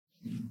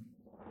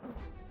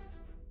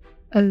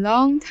A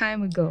long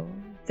time ago,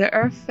 the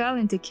earth fell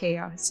into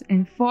chaos,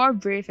 and four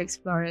brave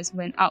explorers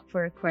went out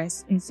for a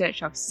quest in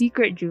search of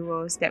secret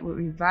jewels that would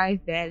revive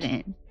their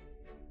land.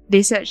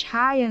 They searched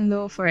high and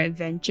low for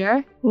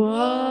adventure,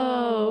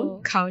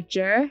 Whoa!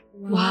 culture,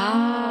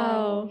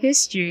 Wow!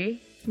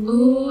 history,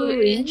 Ooh,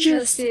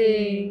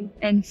 interesting!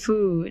 and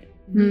food.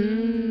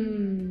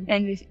 Hmm.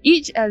 And with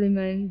each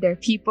element, their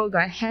people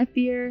got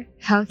happier,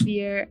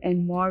 healthier,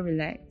 and more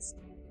relaxed.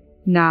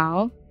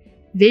 Now,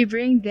 they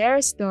bring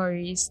their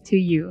stories to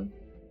you.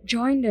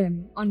 Join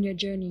them on their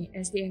journey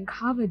as they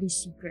uncover these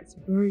secrets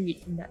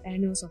buried in the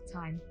annals of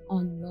time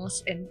on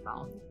Lost and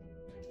Found.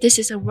 This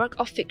is a work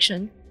of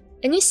fiction.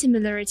 Any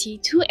similarity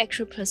to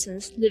actual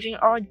persons, living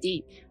or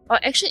dead, or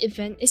actual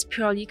event is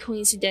purely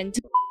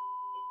coincidental.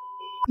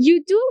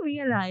 You do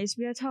realize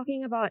we are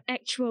talking about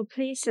actual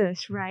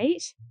places,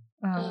 right?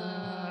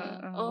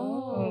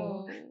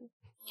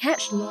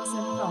 Catch Lost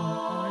and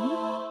Found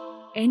on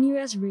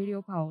NUS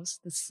Radio Pulse,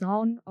 the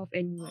sound of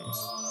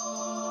NUS.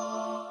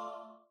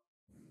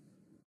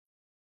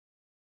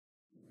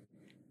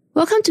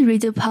 Welcome to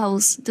Radio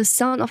Pulse, the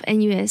sound of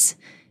NUS.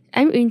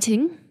 I'm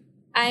Yunting.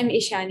 I'm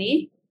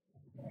Ishani.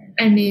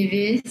 I'm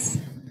Mavis.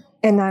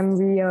 And I'm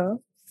Ria.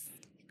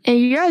 And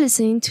you are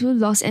listening to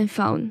Lost and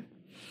Found.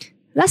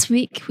 Last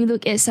week, we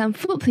looked at some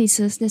food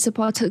places that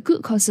supported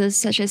good causes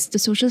such as the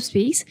Social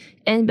Space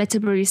and Better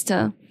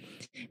Barista.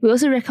 We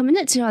also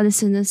recommended to our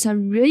listeners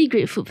some really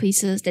great food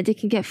places that they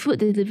can get food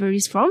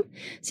deliveries from,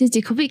 since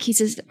the COVID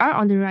cases are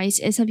on the rise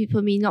and some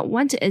people may not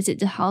want to exit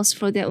the house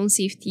for their own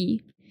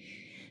safety.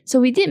 So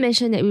we did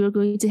mention that we were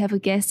going to have a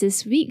guest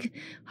this week.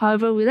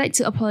 However, we'd like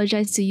to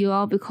apologize to you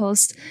all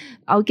because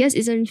our guest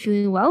isn't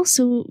feeling well,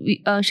 so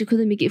she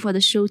couldn't make it for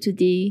the show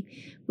today.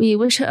 We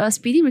wish her a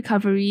speedy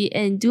recovery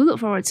and do look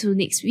forward to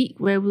next week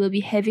where we'll be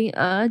having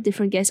a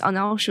different guest on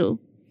our show.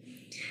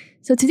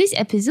 So today's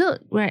episode,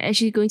 we're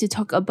actually going to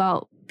talk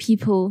about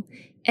people,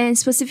 and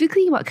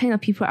specifically what kind of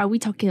people are we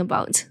talking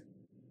about?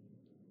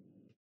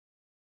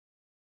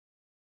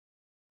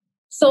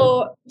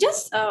 So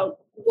just a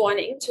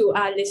warning to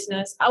our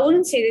listeners. I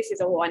wouldn't say this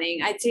is a warning.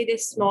 I'd say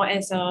this more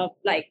as a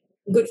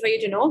good for you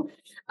to know.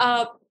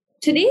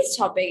 Today's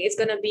topic is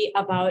going to be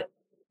about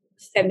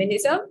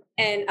feminism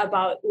and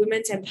about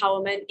women's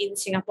empowerment in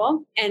Singapore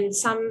and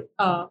some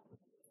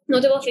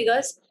notable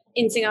figures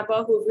in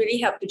Singapore who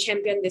really helped to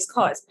champion this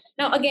cause.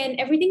 Now, again,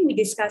 everything we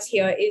discuss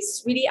here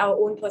is really our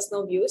own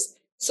personal views.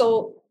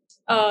 So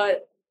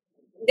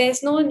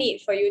there's no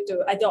need for you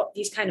to adopt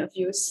these kind of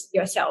views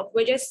yourself.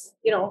 We're just,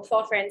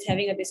 four friends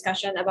having a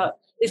discussion about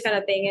this kind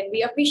of thing. And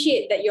we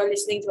appreciate that you're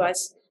listening to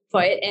us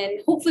for it.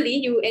 And hopefully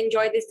you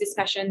enjoy this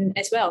discussion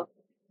as well.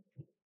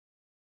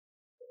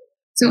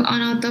 So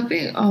on our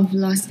topic of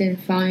Lost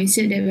and Found, we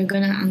said that we're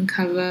going to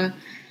uncover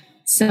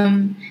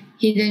some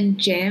hidden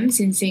gems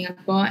in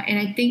Singapore. And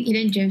I think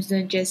hidden gems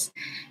don't just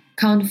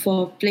count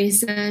for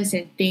places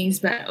and things,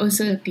 but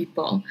also the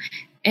people.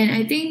 And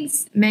I think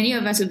many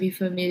of us will be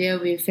familiar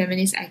with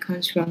feminist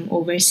icons from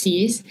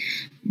overseas,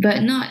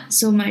 but not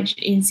so much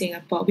in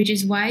Singapore, which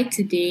is why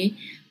today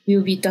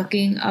we'll be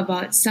talking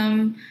about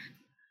some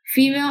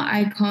female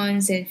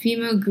icons and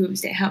female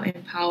groups that help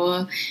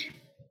empower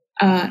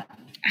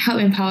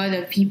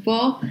the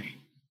people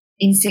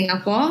in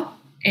Singapore.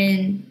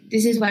 And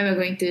this is why we're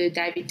going to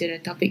dive into the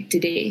topic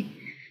today.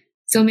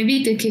 So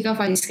maybe to kick off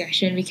our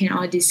discussion, we can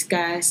all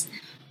discuss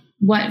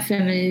what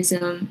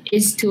feminism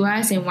is to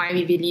us and why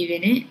we believe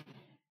in it.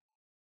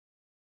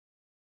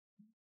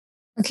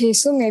 Okay,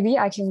 so maybe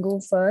I can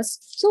go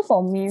first. So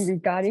for me,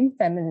 regarding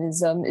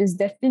feminism, is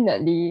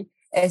definitely,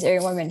 as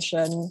everyone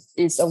mentioned,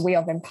 is a way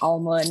of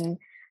empowerment,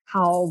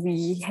 how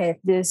we have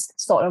this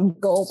sort of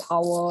girl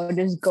power,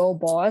 this girl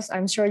boss.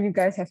 I'm sure you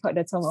guys have heard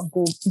the term of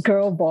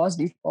girl boss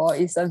before.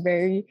 It's a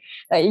very,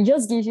 it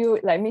just gives you,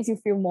 makes you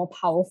feel more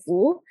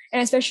powerful.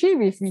 And especially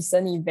with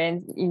recent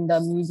events in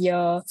the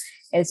media,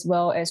 as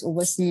well as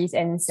overseas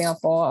and in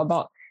Singapore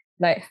about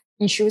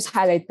issues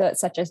highlighted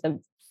such as the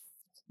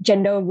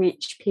gender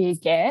wage pay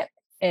gap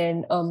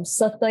and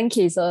certain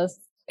cases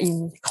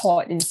in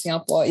court in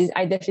Singapore.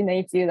 I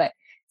definitely feel like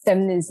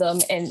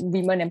feminism and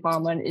women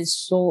empowerment is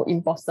so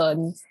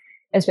important,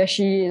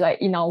 especially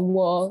in our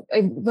world.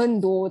 Even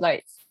though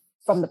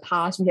from the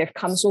past we have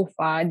come so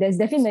far, there's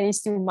definitely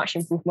still much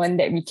improvement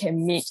that we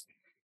can make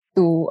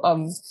to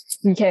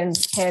we can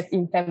have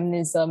in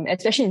feminism,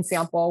 especially in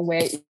Singapore,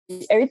 where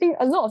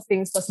a lot of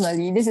things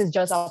personally, this is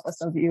just our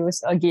personal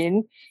views,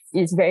 again,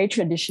 is very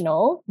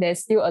traditional.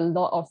 There's still a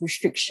lot of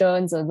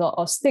restrictions, a lot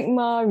of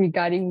stigma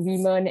regarding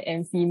women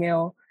and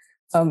female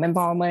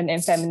empowerment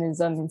and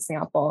feminism in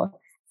Singapore.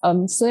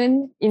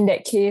 So in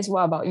that case,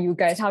 what about you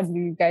guys? How do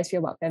you guys feel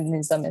about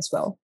feminism as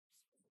well?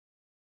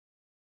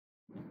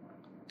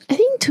 I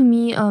think to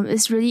me,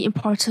 it's really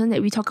important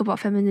that we talk about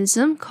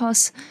feminism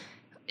because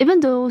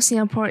even though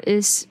Singapore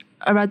is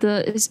a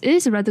rather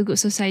good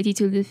society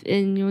to live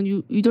in,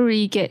 you don't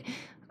really get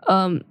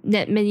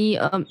that many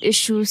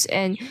issues.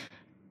 And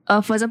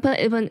for example,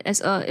 even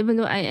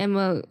though I am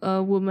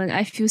a woman,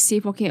 I feel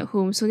safe walking at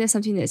home. So that's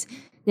something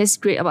that's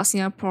great about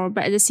Singapore.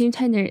 But at the same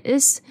time, there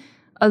is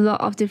a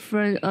lot of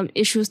different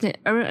issues that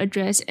aren't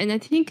addressed. And I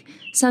think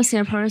some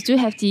Singaporeans do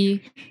have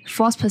the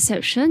false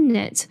perception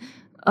that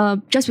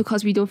just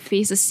because we don't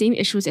face the same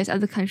issues as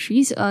other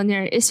countries,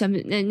 there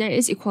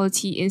is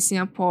equality in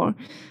Singapore.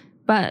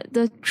 But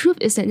the truth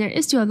is that there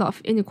is still a lot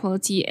of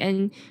inequality.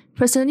 And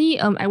personally,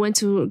 I went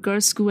to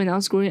girls' school when I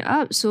was growing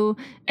up, so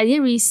I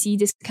didn't really see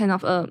this kind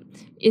of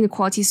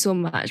inequality so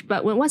much.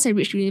 But once I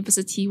reached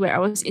university, where I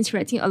was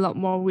interacting a lot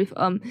more with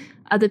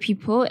other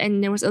people,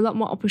 and there was a lot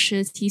more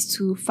opportunities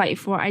to fight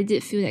for, I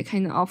did feel that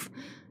kind of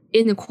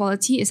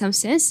inequality in some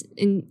sense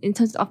in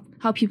terms of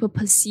how people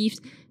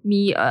perceived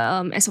me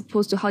as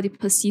opposed to how they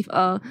perceive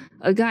a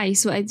guy.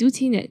 So I do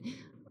think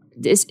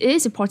that it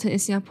is important in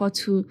Singapore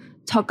to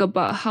talk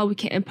about how we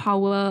can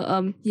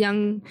empower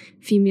young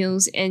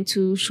females and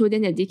to show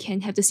them that they can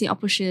have the same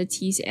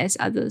opportunities as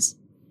others.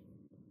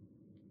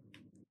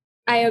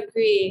 I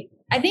agree.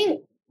 I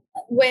think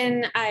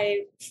when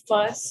I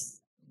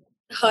first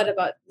heard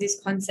about this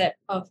concept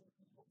of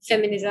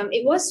feminism,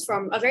 it was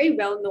from a very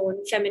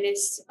well-known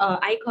feminist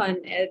icon.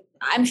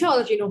 I'm sure all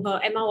of you know her,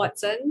 Emma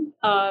Watson.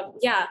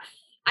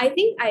 I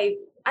think I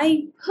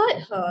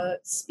heard her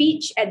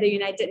speech at the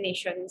United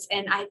Nations,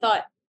 and I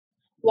thought,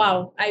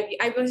 wow,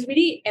 I was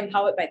really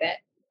empowered by that.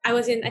 I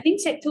was in, I think,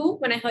 Sec 2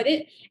 when I heard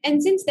it.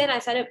 And since then, I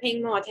started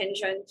paying more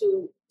attention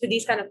to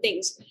these kind of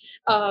things.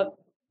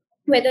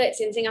 Whether it's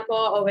in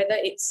Singapore or whether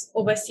it's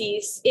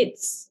overseas,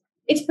 it's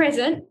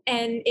present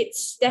and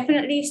it's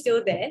definitely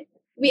still there.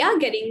 We are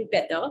getting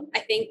better, I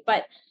think,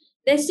 but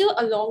there's still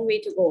a long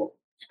way to go.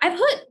 I've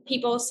heard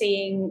people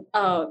saying,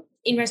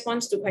 in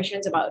response to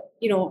questions about,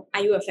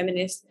 are you a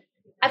feminist?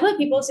 I've heard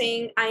people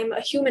saying, I'm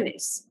a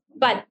humanist.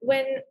 But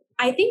when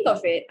I think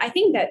of it, I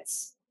think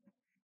that's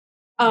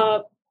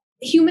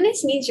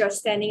humanist means you're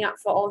standing up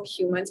for all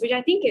humans, which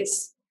I think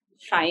is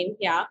fine,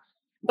 yeah.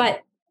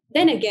 But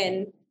then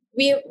again,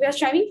 we are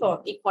striving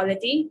for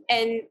equality.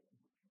 And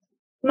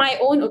my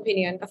own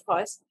opinion, of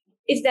course,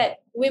 is that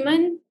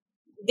women,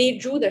 they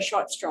drew the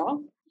short straw,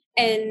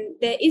 and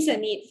there is a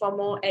need for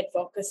more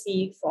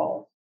advocacy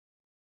for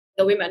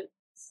the women.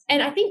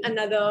 And I think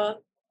another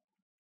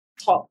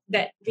talk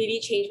that really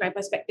changed my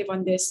perspective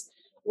on this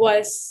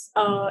was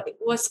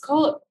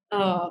called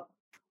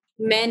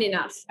Man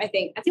Enough. I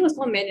think it was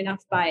called Man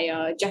Enough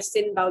by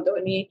Justin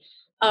Baldoni.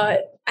 I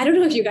don't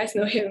know if you guys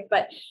know him,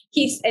 but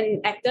he's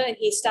an actor and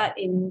he starred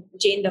in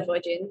Jane the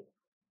Virgin.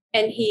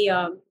 And he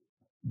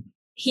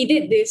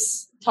did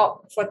this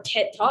talk for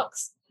TED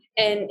Talks,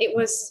 and it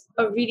was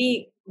a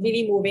really,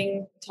 really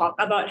moving talk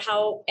about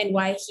how and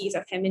why he's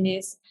a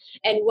feminist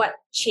and what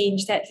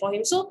changed that for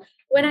him. So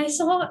when I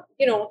saw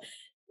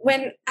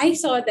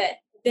that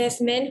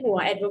there's men who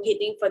are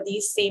advocating for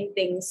these same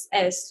things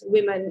as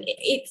women,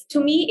 to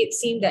me, it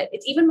seemed that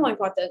it's even more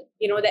important,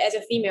 that as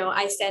a female,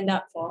 I stand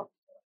up for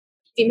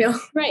female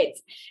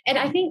rights. And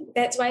I think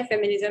that's why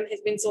feminism has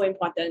been so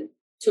important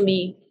to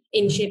me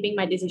in shaping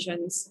my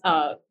decisions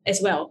as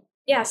well.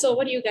 Yeah, so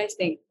what do you guys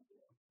think?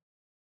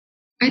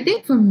 I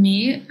think for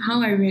me,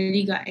 how I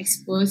really got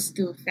exposed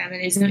to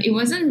feminism, it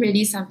wasn't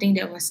really something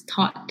that was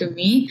taught to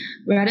me.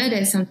 Rather,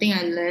 that's something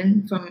I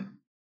learned from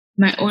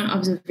my own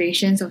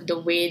observations of the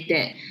way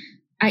that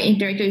I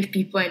interacted with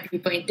people and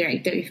people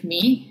interacted with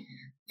me.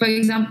 For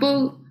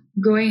example,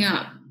 growing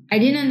up, I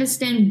didn't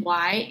understand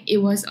why it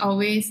was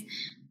always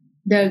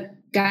the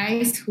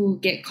guys who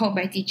get called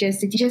by teachers.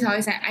 The teachers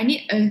always say, I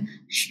need a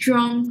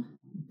strong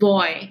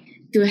boy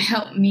to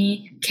help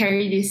me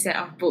carry this set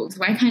of books.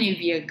 Why can't it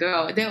be a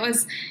girl? That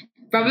was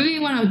probably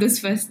one of those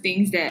first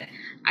things that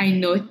I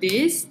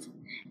noticed.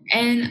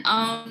 And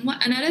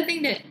another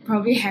thing that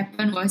probably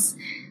happened was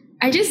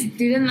I just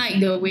didn't like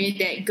the way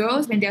that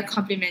girls, when they're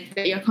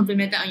complimented, you're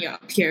complimented on your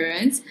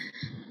appearance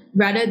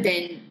rather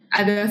than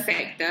other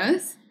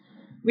factors,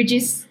 which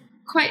is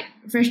quite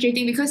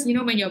frustrating because,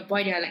 when you're a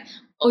boy, they're like,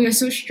 oh, you're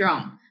so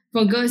strong.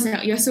 For girls,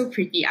 you're so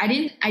pretty. I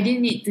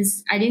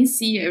didn't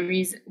see a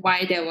reason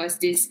why there was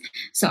this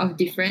sort of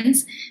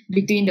difference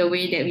between the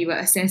way that we were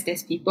assessed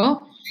as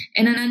people.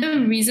 And another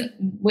reason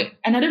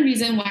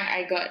why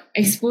I got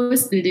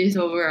exposed to this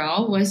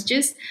overall was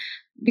just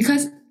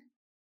because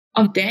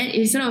of that.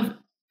 It sort of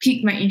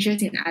piqued my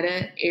interest in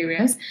other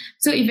areas.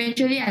 So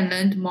eventually I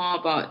learned more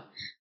about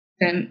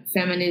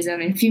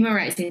feminism and female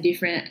rights in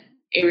different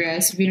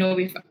areas,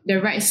 with the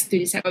rights to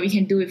decide what we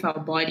can do with our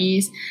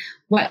bodies,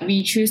 what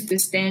we choose to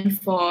stand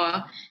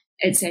for,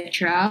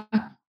 etc.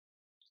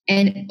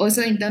 And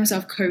also in terms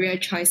of career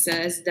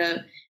choices,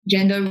 the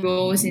gender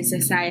roles in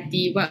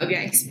society, what we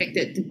are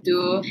expected to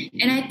do.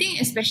 And I think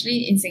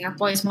especially in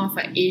Singapore, it's more of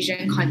an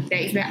Asian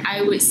context where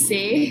I would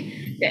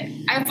say that,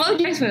 I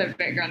apologize for the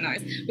background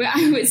noise, where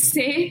I would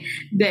say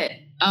that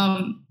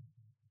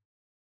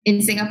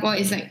in Singapore,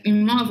 it's like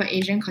in more of an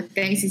Asian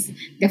context, it's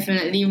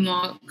definitely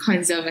more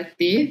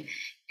conservative.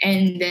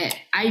 And that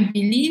I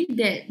believe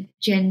that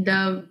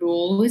gender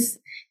roles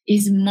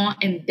is more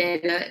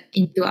embedded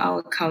into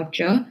our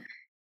culture,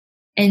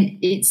 and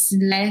it's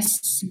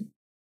less,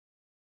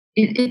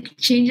 it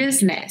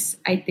changes less,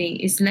 I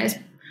think. It's less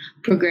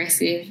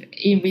progressive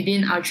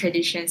within our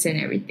traditions and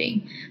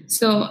everything.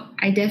 So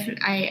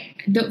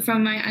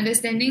from my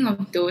understanding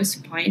of those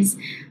points,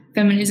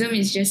 feminism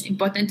is just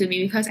important to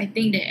me because I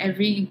think that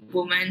every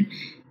woman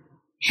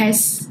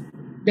has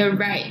the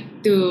right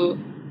to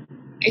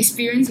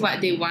experience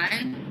what they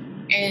want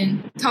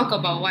and talk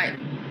about what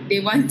they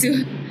want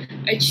to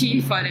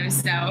achieve for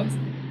themselves.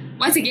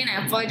 Once again,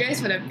 I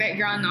apologize for the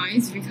background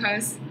noise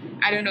because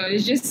I don't know,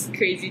 it's just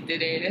crazy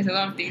today. There's a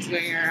lot of things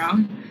going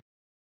around.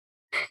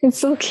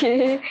 It's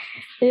okay.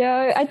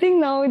 Yeah, I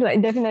think now,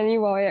 like, definitely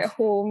while we're at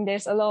home,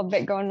 there's a lot of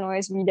background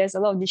noise. There's a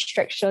lot of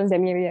distractions that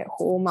maybe at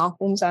home. Our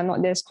homes are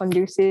not as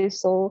conducive.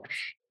 So,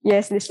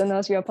 yes,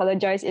 listeners, we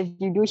apologize if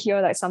you do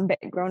hear like some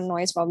background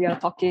noise while we are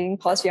talking,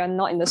 because we are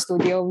not in the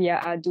studio. We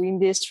are doing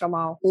this from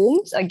our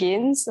homes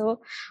again.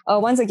 So,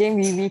 once again,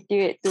 we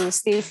reiterate to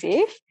stay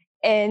safe.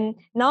 And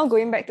now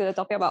going back to the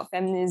topic about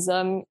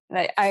feminism,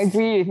 like I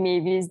agree with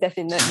Mavis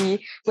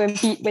definitely. When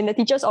the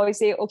teachers always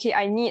say, okay,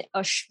 I need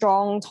a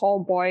strong, tall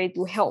boy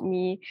to help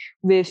me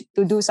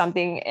to do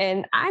something.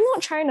 And I'm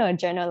not trying to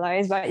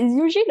generalize, but it's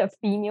usually the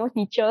female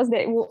teachers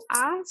that will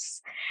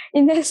ask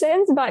in that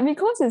sense. But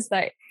because it's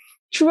like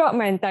throughout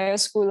my entire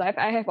school life,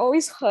 I have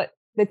always heard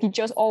the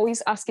teachers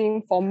always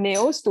asking for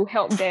males to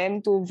help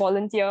them to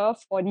volunteer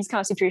for these kind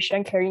of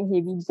situations, carrying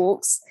heavy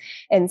books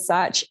and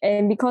such.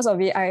 And because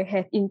of it, I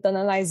have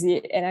internalized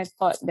it, and I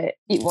thought that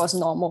it was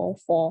normal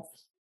for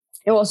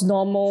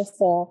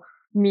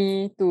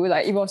me to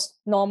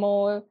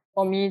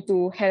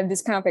have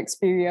this kind of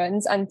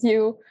experience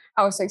until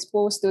I was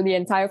exposed to the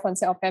entire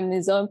concept of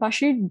feminism,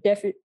 partially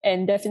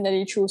and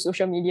definitely through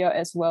social media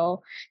as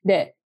well,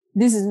 that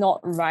this is not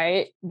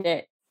right,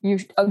 that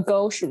a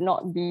girl should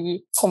not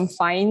be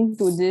confined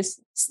to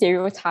this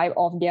stereotype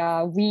of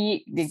they're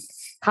weak, they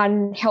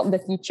can't help the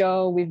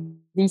teacher with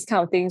these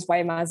kind of things,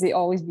 why must it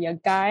always be a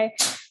guy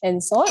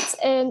and sorts.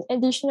 And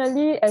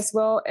additionally, as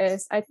well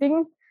as I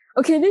think,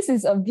 okay, this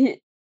is a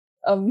bit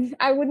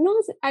I would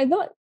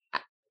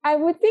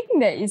think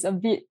that it's a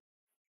bit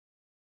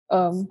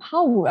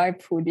how would I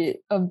put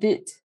it, a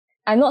bit,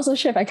 I'm not so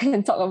sure if I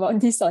can talk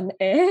about this on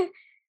air,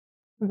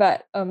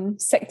 but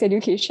sex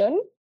education,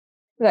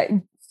 like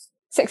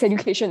sex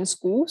education in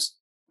schools.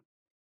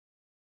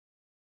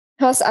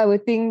 Because I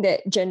would think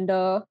that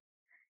gender,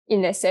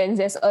 in a sense,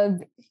 there's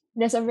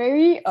a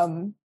very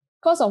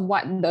because of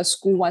what the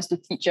school wants to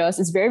teach us,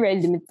 is very, very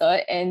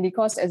limited. And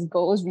because as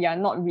girls, we are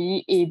not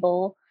really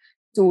able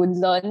to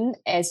learn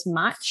as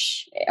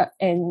much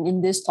and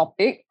in this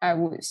topic, I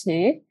would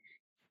say.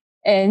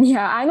 And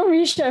yeah, I'm not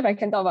really sure if I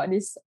can talk about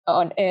this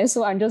on air,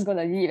 so I'm just going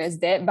to leave it as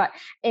that. But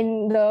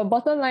in the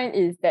bottom line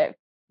is that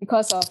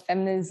because of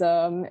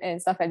feminism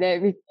and stuff like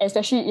that,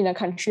 especially in a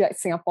country like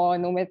Singapore,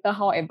 no matter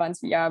how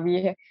advanced we are,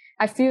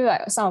 I feel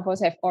like some of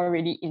us have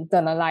already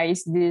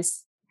internalized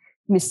this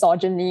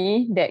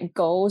misogyny that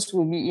girls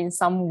will be in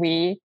some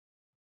way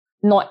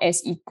not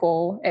as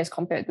equal as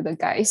compared to the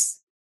guys.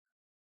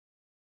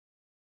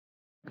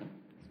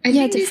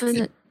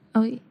 Definitely.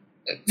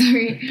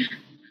 Sorry.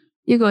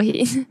 You go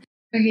ahead.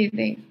 Okay,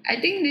 thanks. I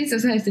think this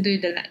also has to do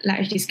with the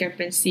large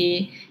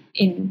discrepancy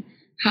in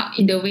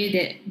the way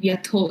that we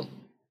are told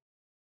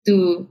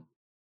to.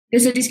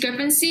 There's a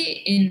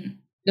discrepancy in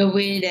the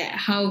way that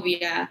how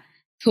we are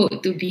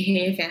told to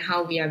behave and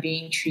how we are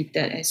being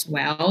treated as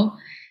well.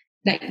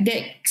 Like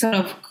that sort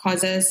of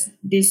causes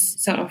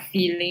this sort of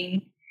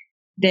feeling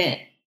that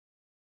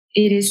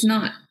it is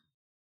not,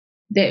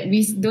 that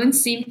we don't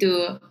seem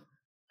to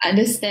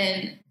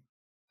understand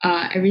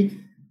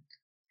everything.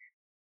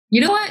 You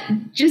know what?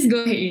 Just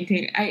go ahead, you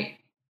think.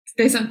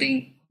 There's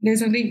something,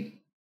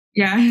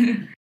 yeah.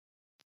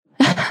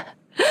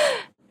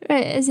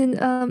 Right, as in,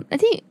 I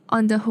think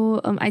on the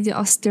whole idea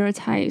of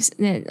stereotypes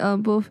that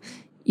both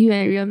you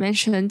and Ria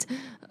mentioned,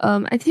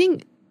 I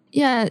think,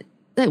 yeah,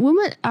 like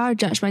women are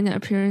judged by their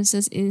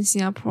appearances in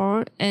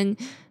Singapore, and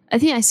I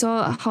think I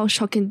saw how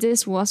shocking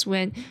this was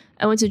when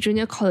I went to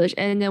junior college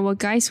and there were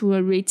guys who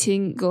were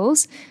rating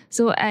girls.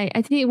 So I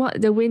think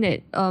the way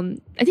that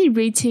I think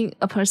rating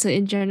a person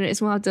in general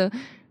is one of the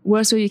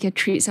worst way you can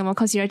treat someone,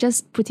 because you're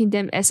just putting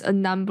them as a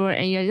number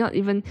and you're not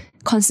even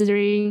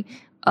considering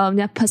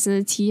their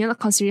personality. You're not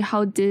considering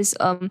how this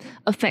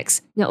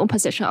affects their own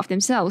perception of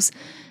themselves.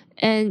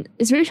 And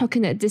it's very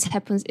shocking that this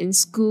happens in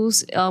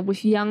schools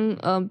with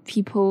young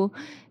people,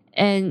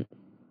 and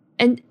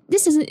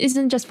this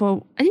isn't just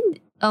for, I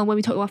think when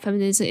we talk about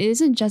feminism, it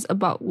isn't just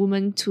about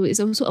women too. It's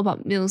also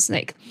about males.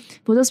 Like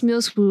for those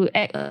males who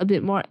act a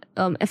bit more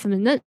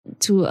effeminate,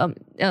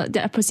 that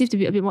are perceived to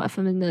be a bit more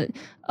effeminate,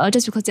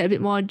 just because they're a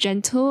bit more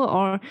gentle,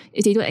 or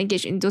if they don't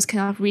engage in those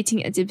kind of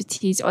rating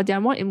activities, or they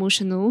are more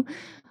emotional,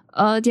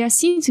 they are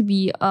seen to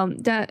be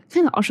they're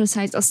kind of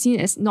ostracized or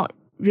seen as not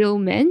real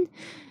men.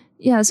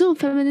 Yeah, so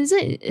feminism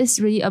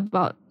is really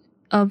about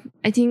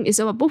I think it's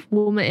about both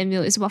women and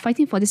male. It's about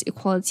fighting for this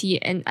equality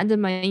and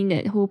undermining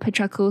that whole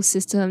patriarchal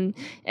system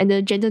and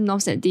the gender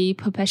norms that they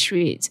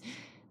perpetuate.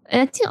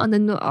 And I think on the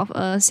note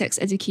of sex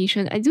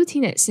education, I do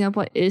think that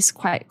Singapore is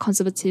quite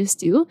conservative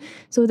still.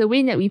 So the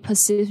way that we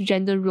perceive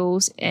gender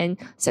roles and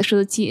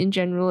sexuality in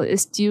general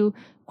is still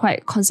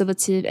quite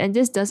conservative, and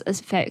this does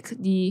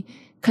affect the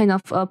kind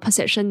of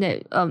perception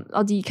that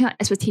or the kind of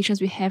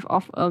expectations we have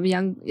of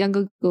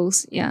younger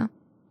girls. Yeah.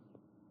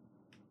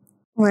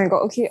 Oh my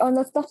god, okay. On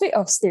the topic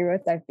of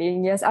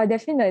stereotyping, yes, I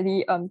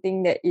definitely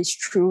think that it's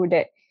true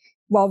that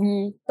while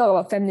we talk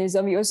about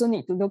feminism, we also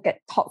need to look at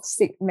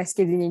toxic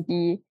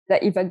masculinity.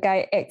 Like if a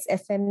guy acts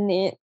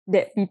effeminate,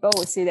 that people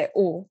would say that,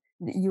 oh,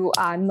 you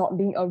are not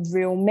being a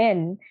real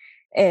man.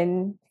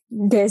 And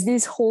there's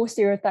this whole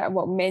stereotype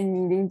about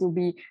men needing to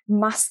be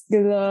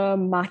muscular,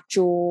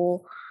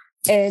 macho,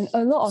 and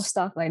a lot of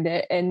stuff like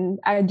that. And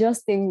I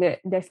just think that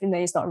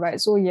definitely is not right.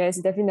 So yes,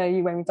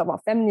 definitely when we talk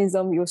about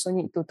feminism, we also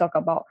need to talk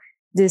about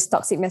this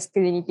toxic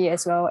masculinity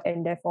as well,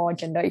 and therefore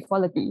gender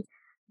equality.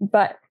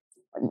 But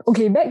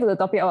okay, back to the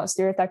topic about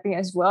stereotyping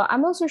as well.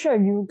 I'm not so sure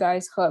if you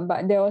guys heard,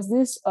 but there was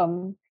this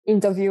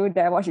interview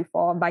that I watched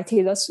before by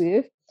Taylor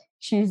Swift.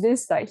 She's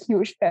this like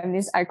huge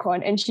feminist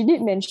icon, and she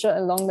did mention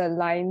along the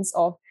lines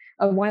of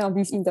one of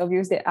these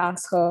interviews that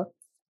asked her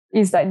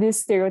is like this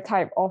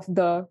stereotype of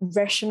the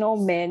rational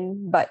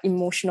man but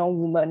emotional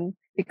woman.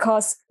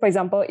 Because, for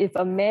example, if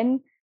a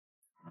man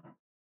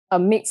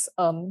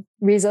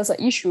raises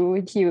an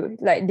issue,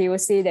 they will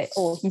say that,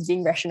 oh, he's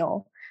being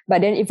rational.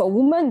 But then if a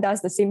woman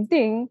does the same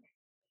thing,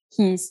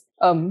 she's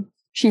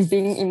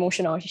being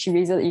emotional. She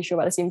raises the issue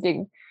about the same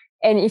thing.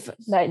 And if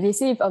like they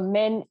say if a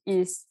man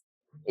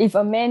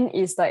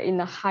is like in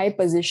a high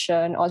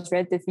position or is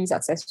relatively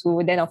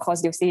successful, then of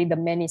course they'll say the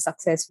man is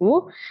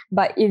successful.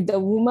 But if the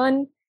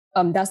woman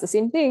does the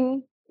same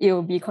thing, it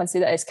will be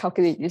considered as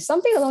calculated.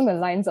 Something along the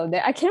lines of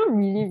that. I cannot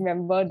really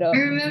remember the. I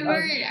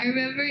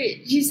remember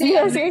it. She said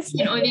a man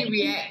can only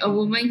react, a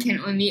woman can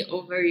only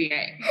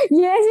overreact.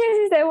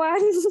 Yes, that one.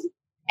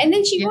 And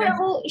then she wrote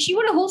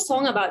a whole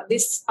song about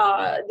this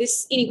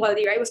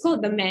inequality, right? It was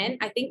called "The Man,"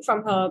 I think,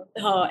 from her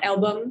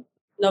album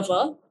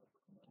Lover.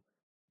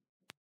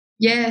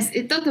 Yes,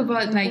 it talked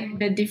about like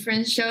the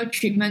differential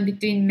treatment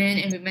between men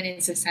and women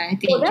in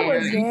society in general.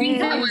 I think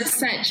that was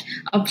such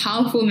a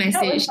powerful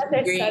message.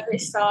 That was such a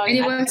song. And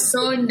it was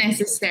so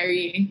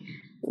necessary.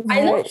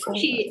 I love how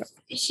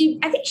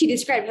I think she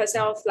described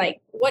herself like,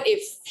 what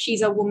if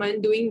she's a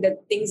woman doing the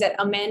things that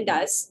a man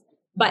does,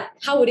 but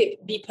how would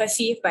it be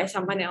perceived by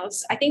someone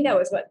else? I think that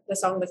was what the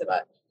song was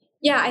about.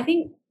 Yeah, I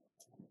think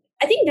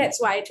that's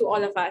why to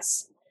all of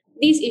us,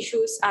 these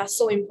issues are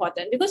so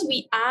important, because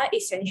we are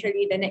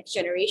essentially the next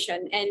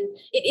generation, and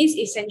it is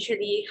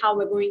essentially how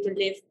we're going to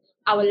live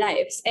our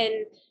lives.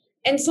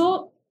 And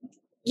so,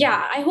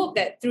 yeah, I hope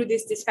that through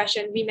this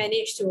discussion, we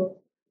manage to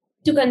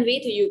convey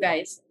to you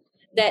guys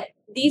that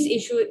this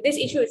issue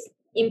is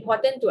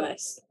important to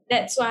us.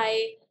 That's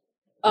why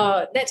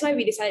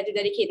we decided to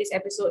dedicate this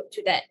episode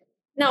to that.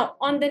 Now,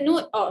 on the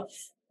note of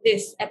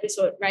this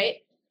episode, right,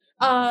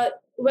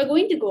 we're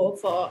going to go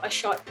for a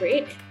short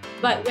break.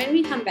 But when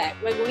we come back,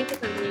 we're going to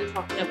continue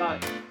talking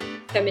about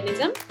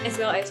feminism as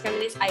well as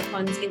feminist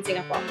icons in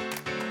Singapore.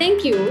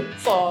 Thank you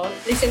for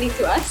listening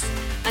to us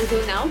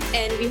until now,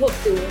 and we hope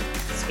to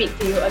speak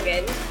to you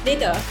again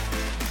later.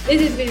 This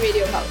has been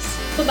Radio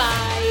Pulse.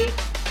 Bye-bye.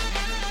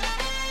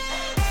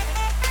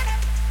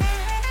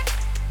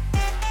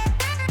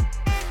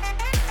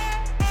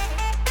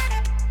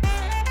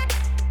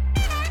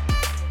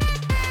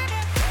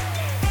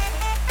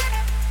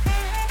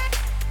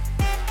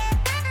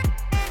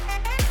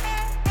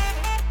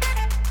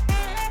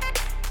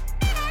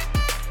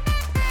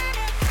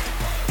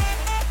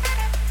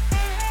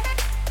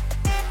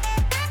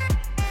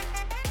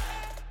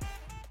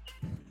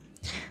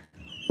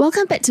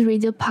 Welcome back to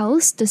Radio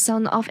Pulse, the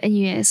sound of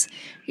NUS.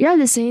 You're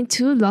listening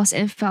to Lost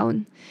and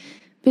Found.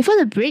 Before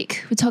the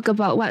break, we talk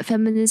about what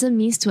feminism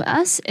means to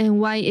us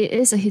and why it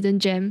is a hidden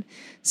gem.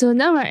 So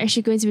now we're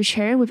actually going to be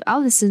sharing with our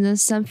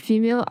listeners some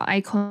female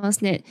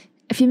icons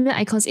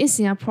in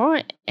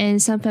Singapore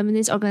and some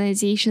feminist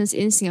organizations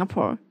in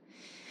Singapore.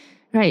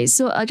 Right,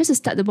 so just to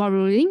start the ball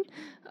rolling,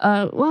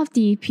 one of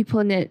the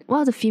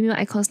female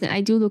icons that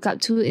I do look up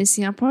to in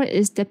Singapore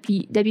is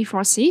Debbie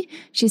Forsey.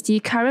 She's the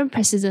current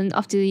president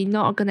of the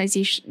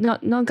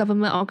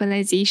non-government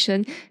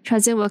organization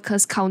Transit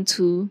Workers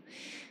Council.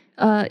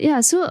 I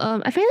find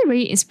it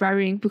very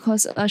inspiring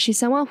because she's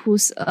someone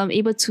who's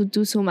able to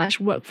do so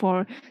much work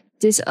for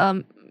this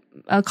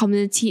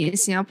community in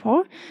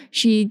Singapore.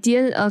 She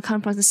didn't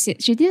come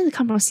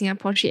from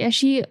Singapore. She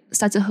actually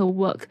started her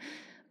work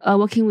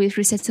working with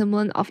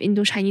resettlement of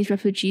Indo-Chinese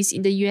refugees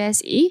in the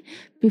USA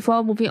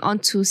before moving on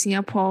to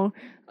Singapore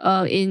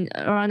in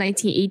around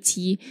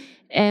 1980.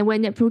 And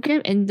when that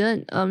program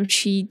ended,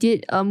 she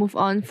did move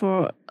on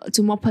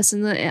to more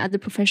personal and other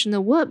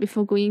professional work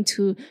before going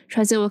to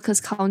Transit Workers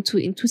Council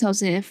in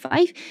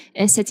 2005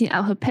 and setting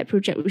out her pet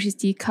project, which is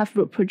the Cuff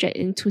Road project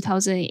in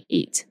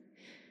 2008.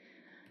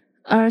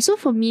 So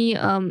for me,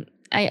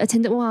 I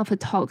attended one of her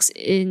talks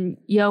in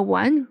year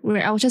one,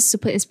 where I was just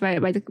super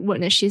inspired by the work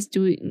that she's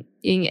doing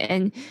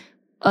and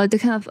the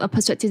kind of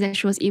perspective that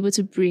she was able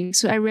to bring.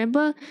 So I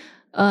remember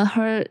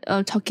her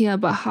talking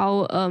about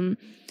how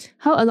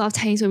a lot of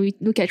times when we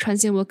look at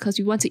transient workers,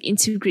 we want to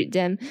integrate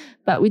them,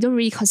 but we don't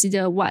really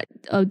consider what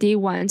they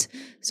want.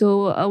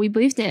 So we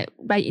believe that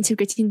by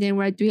integrating them,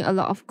 we're doing a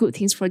lot of good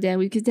things for them.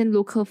 We give them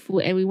local food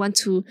and we want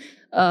to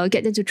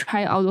get them to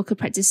try our local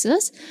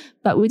practices,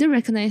 but we don't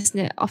recognize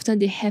that often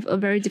they have a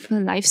very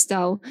different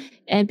lifestyle,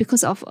 and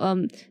because of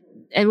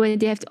and when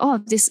they have all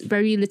of this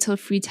very little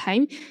free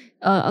time,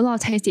 a lot of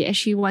times they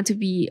actually want to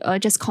be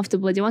just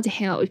comfortable. They want to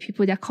hang out with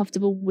people they're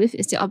comfortable with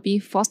instead of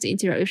being forced to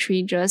interact with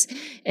strangers,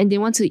 and they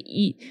want to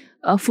eat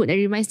food that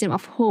reminds them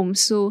of home.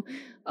 So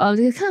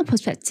the kind of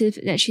perspective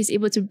that she's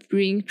able to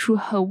bring through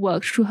her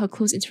work, through her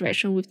close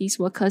interaction with these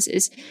workers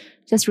is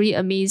just really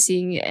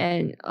amazing,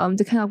 and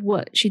the kind of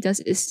work she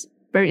does is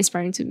very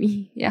inspiring to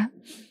me. Yeah.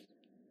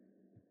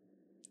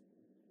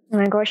 Oh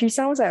my gosh, she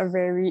sounds like a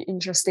very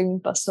interesting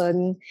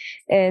person.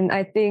 And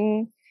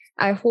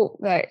I hope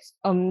like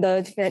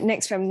the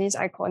next feminist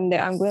icon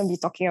that I'm going to be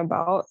talking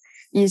about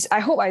is, I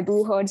hope I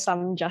do her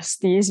some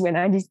justice when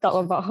I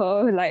talk about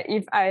her. Like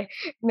if I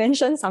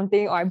mention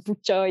something or I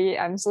butcher it,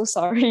 I'm so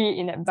sorry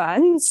in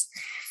advance.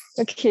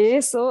 Okay,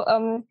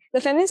 so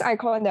the feminist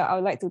icon that I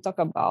would like to talk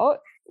about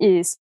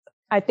is,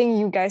 I think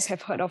you guys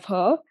have heard of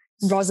her,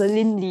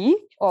 Rosalind Lee,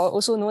 or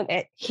also known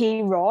as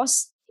Hey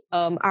Roz.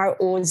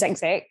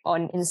 ROZZ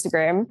on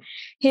Instagram.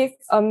 Hey,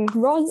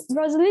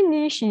 Rosalind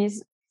Lee, she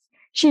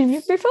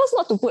prefers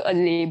not to put a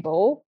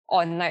label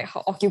on like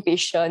her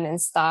occupation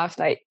and stuff.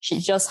 Like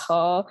she's just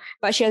her,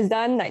 but she has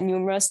done like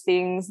numerous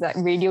things like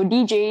radio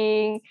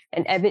DJing,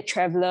 an avid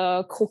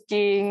traveler,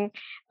 cooking,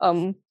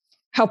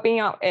 helping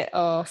out at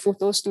a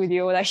photo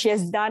studio. Like she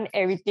has done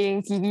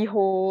everything, TV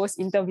host,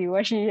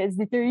 interviewer. She has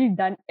literally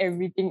done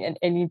everything and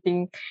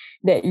anything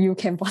that you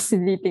can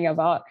possibly think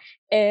about.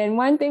 And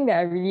one thing that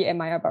I really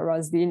admire about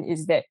Rosalind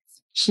is that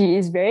she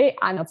is very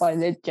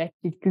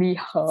unapologetically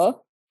her.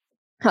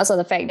 Also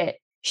the fact that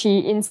she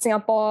in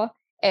Singapore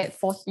at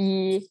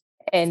 40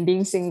 and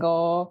being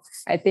single,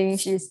 I think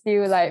she's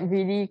still like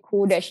really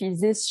cool that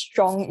she's this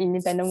strong,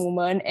 independent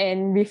woman.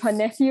 And with her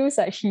nephews,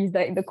 like she's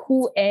like the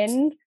cool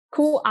aunt.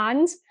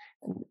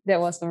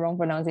 That was the wrong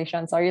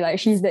pronunciation. Sorry. Like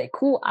she's that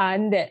cool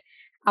aunt that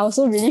I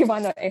also really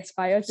want to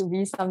aspire to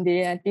be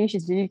someday. I think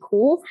she's really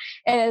cool.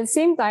 And at the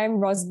same time,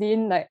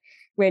 Rosalind, like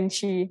when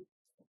you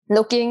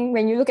look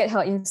at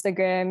her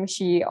Instagram,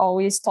 she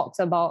always talks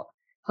about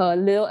her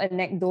little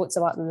anecdotes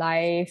about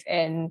life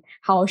and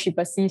how she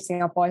perceives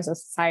Singapore as a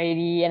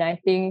society. And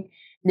I think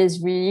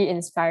it's really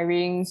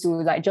inspiring to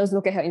like just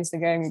look at her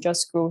Instagram, you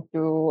just scroll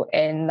through,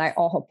 and like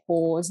all her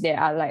posts, there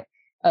are like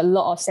a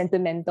lot of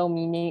sentimental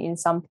meaning in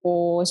some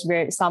posts,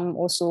 where some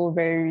also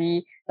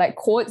very like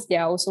quotes. There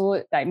are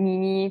also like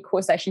mini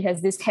quotes, like she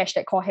has this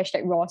hashtag called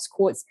 #Ross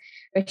quotes,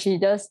 where she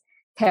just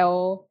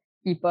tell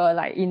people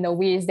like in the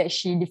ways that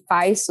she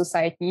defies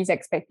society's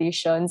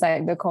expectations,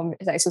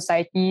 like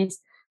society's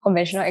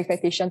conventional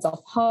expectations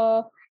of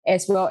her,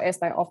 as well as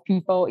like of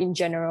people in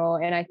general.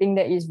 And I think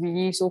that is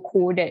really so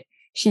cool that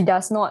she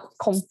does not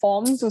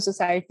conform to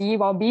society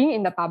while being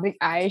in the public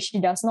eye. She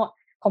does not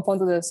conform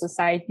to the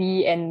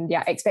society and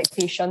their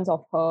expectations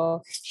of her.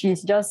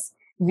 She's just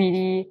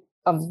really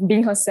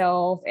being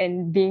herself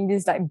and being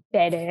this like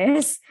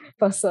badass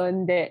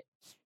person that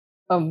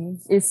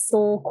is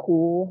so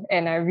cool.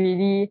 And I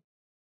really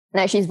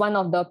like, she's one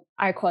of the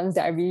icons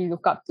that I really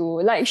look up to.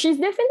 Like she's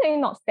definitely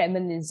not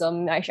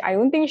feminism. Like I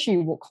don't think she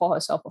would call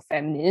herself a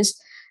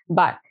feminist,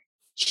 but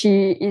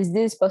she is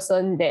this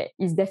person that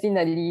is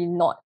definitely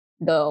not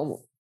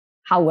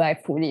how would I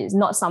put it? It's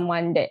not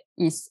someone that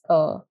is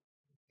a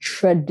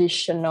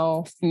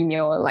traditional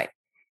female, like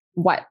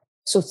what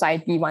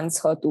society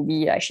wants her to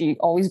be. Like she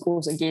always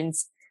goes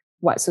against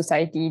what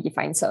society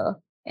defines her.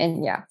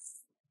 And yeah,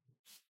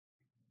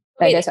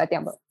 like that's what I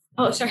think about.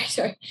 Oh,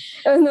 sorry.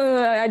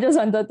 No, I just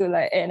wanted to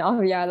like end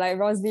off. Yeah, like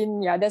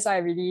Rosalind. Yeah, that's why I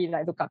really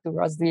like look up to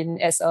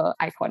Rosalind as an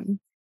icon.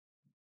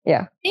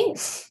 Yeah. I think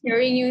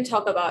hearing you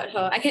talk about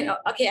her, I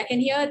can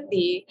hear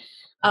the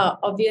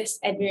obvious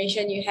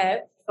admiration you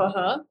have for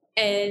her,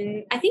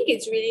 and I think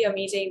it's really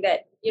amazing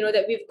that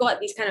that we've got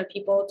these kind of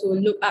people to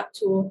look up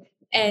to,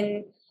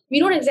 and we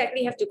don't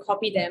exactly have to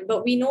copy them,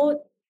 but we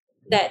know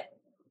that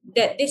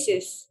this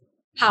is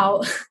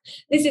how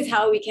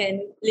we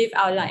can live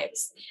our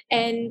lives.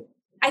 And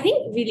I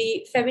think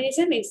really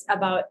feminism is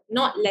about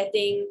not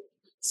letting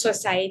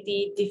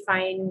society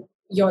define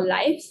your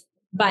life,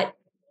 but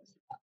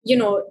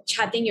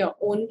charting your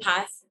own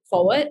path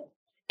forward.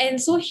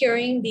 And so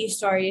hearing these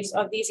stories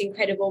of these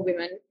incredible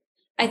women,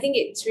 I think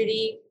it's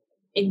really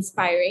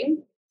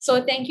inspiring.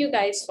 So thank you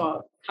guys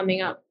for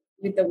coming up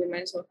with the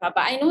women so far.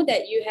 But I know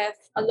that you have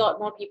a lot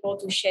more people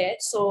to share,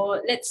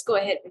 so let's go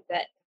ahead with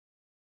that.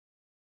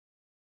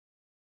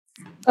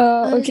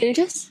 Okay.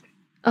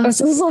 I'm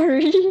so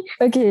sorry.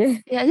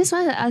 Okay. Yeah, I just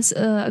wanted to ask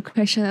a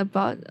question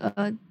about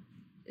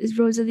is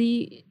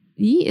Rosalie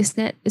Lee? Is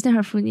that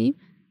her full name?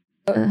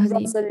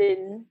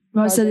 Rosalind.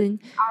 Rosalind.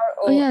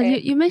 Oh yeah,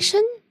 you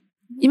mentioned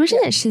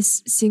that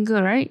she's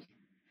single, right?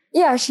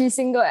 Yeah, she's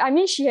single. I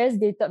mean, she has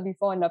dated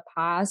before in the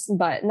past,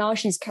 but now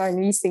she's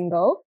currently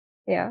single.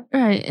 Yeah.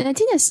 Right, and I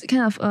think that's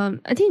kind of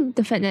I think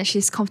the fact that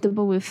she's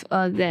comfortable with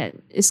that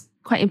is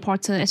quite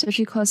important,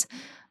 especially because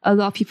a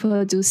lot of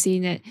people do say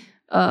that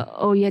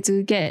oh, you have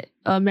to get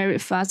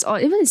married fast, or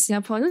even in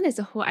Singapore, there's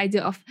the whole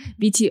idea of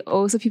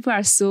BTO, so people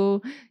are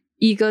so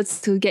eager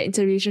to get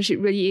into a relationship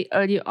really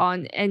early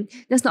on, and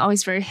that's not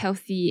always very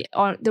healthy.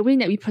 Or the way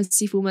that we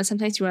perceive women,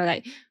 sometimes we're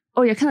like,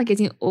 oh, you're kind of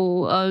getting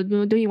old,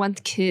 don't you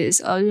want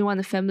kids, or don't you want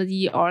a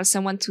family or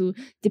someone to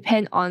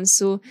depend on?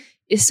 So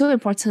it's so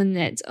important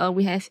that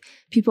we have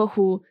people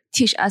who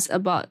teach us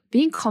about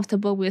being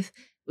comfortable with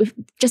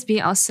just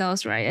being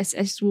ourselves, right,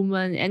 as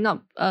women, and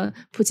not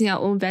putting our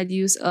own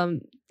values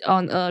on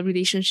a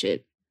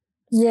relationship.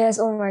 Yes,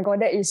 oh my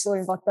God, that is so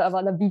important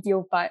about the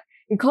BTO part.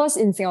 Because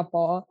in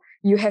Singapore,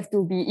 you have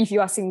to be, if you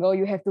are single,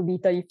 you have to be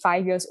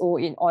 35 years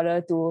old in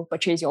order to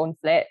purchase your own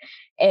flat.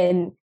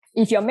 And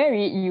if you're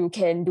married, you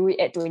can do it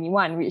at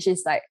 21, which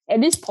is like,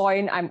 at this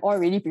point, I'm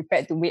already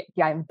prepared to wait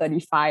till I'm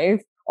 35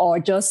 or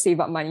just save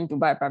up money to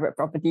buy a private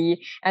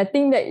property. I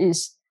think that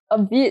is a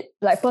bit,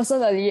 like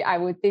personally, I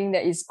would think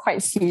that it's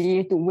quite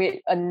silly to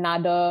wait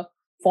another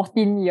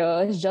 14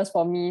 years just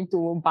for me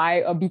to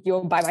buy a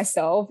BTO by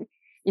myself,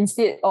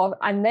 instead of,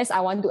 unless I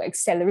want to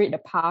accelerate the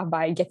path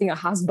by getting a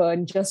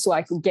husband just so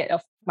I could get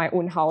my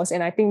own house.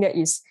 And I think that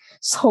is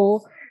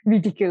so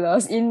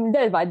ridiculous.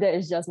 But that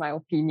is just my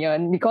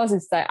opinion, because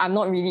it's like I'm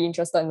not really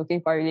interested in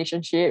looking for a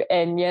relationship.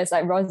 And yes,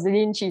 like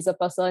Rosalind, she's a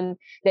person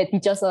that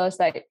teaches us,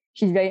 like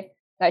she's very,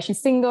 like she's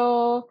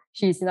single,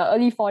 she's in her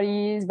early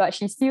 40s, but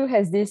she still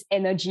has this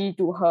energy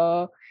to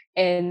her,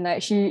 and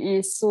like she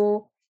is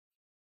so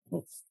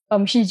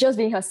she's just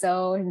being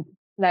herself.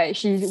 Like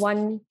she's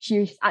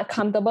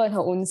comfortable in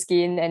her own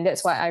skin, and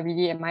that's why I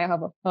really admire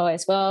her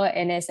as well.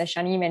 And as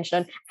Shani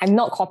mentioned, I'm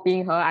not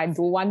copying her. I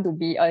don't want to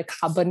be a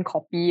carbon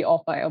copy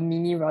of like a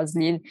mini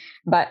Rosalind,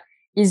 but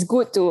it's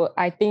good to,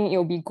 I think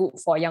it'll be good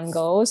for young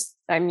girls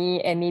like me,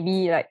 and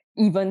maybe like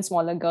even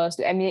smaller girls,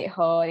 to emulate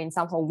her in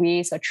some of her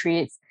ways, her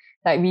traits.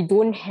 Like we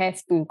don't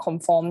have to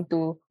conform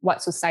to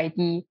what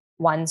society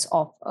wants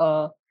of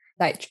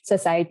like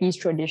society's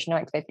traditional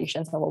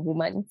expectations of a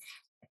woman.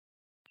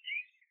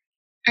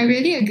 I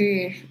really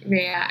agree with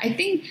Rhea. I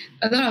think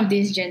a lot of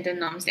these gender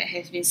norms that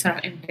has been sort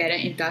of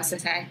embedded into our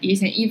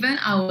societies and even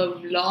our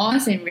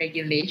laws and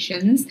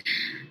regulations,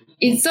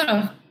 it sort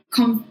of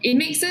it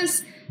makes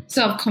us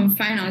sort of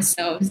confine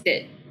ourselves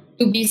that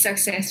to be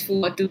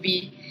successful or to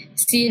be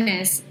seen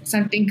as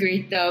something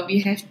greater,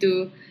 we have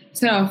to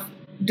sort of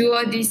do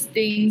all these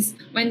things,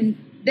 when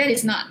that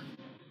is not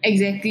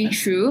exactly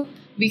true.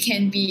 We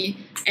can be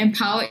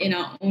empowered in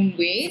our own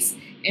ways,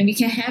 and we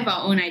can have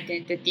our own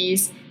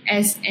identities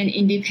as an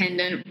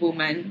independent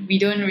woman. We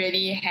don't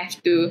really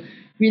have to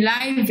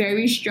rely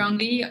very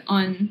strongly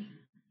on,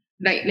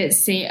 like,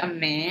 let's say, a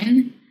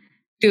man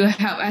to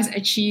help us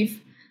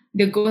achieve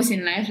the goals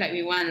in life like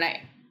we want,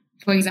 like,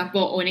 for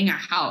example, owning a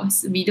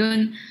house. We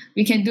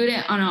can do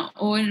that on our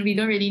own. We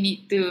don't really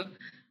need to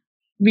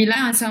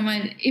rely on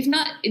someone. If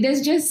not, they're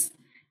just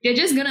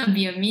gonna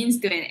be a means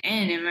to an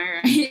end, am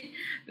I right?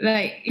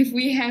 Like, if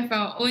we have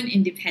our own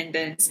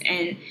independence,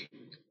 and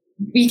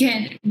we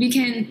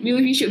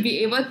should be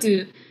able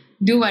to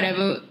do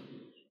whatever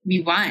we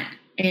want,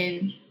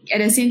 and at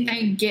the same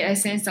time get a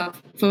sense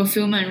of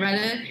fulfillment,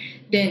 rather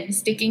than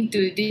sticking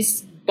to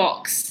this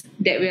box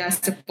that we are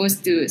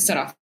supposed to sort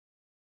of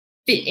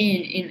fit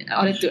in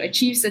order to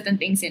achieve certain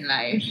things in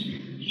life.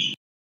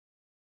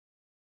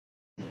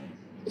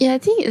 Yeah, I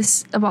think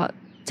it's about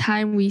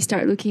time we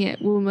start looking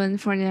at women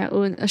for their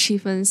own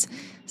achievements.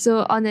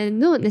 So on that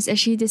note, there's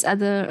actually this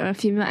other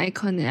female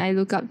icon that I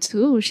look up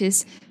to, which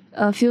is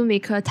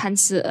filmmaker Tan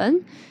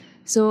Si-en.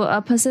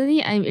 So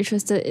personally, I'm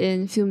interested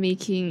in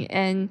filmmaking,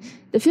 and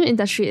the film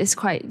industry is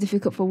quite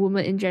difficult for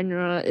women in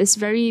general. It's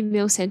very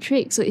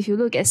male-centric. So if you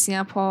look at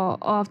Singapore,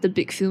 all of the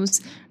big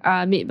films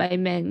are made by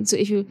men. So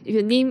if you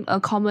name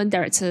common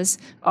directors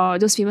or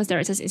those famous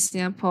directors in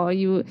Singapore,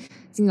 you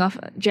think of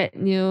Jack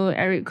Neo,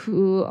 Eric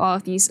Khoo, all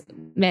of these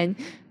men.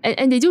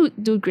 And they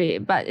do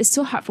great, but it's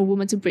so hard for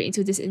women to break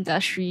into this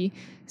industry.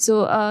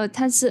 So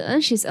Tan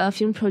Si-en, she's a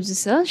film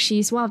producer.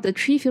 She's one of the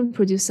 3 film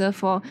producers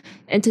for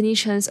Anthony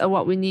Chen's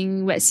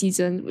award-winning Wet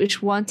Season,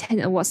 which won 10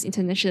 awards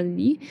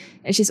internationally.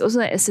 And she's also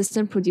an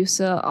assistant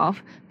producer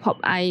of Pop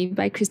Eye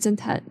by Kristen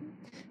Tan.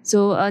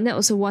 So that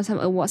also won some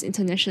awards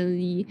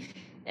internationally.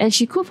 And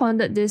she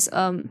co-founded this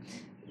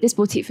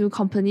boutique film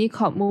company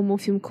called Momo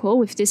Film Co.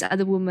 with this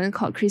other woman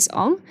called Chris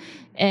Ong.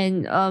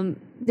 And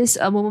this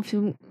Momo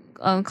Film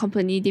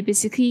company, they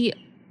basically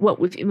work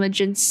with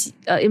emerging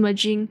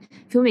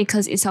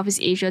filmmakers in Southeast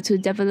Asia to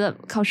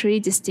develop culturally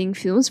distinct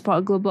films for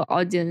a global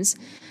audience.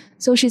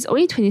 So she's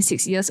only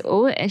 26 years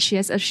old, and she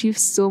has achieved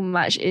so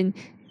much in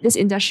this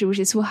industry, which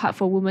is so hard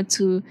for women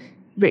to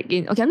break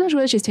in. Okay, I'm not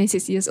sure if she's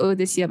 26 years old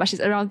this year, but she's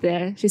around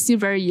there. She's still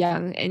very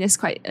young, and it's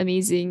quite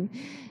amazing.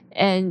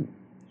 And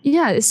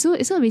yeah, it's so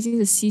amazing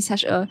to see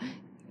such a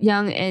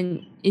young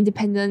and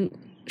independent,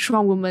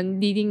 strong woman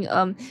leading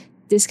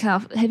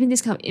having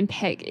this kind of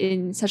impact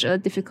in such a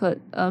difficult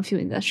film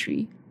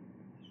industry.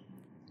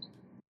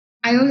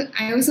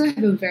 I also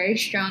have a very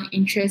strong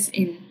interest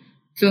in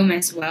film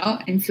as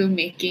well and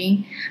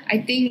filmmaking.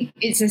 I think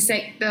it's a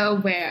sector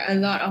where a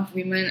lot of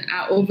women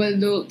are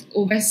overlooked,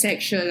 over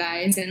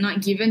sexualized, and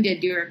not given their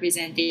due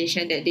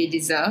representation that they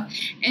deserve.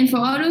 And for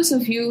all those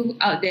of you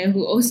out there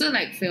who also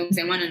like films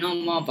and want to know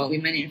more about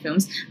women in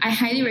films, I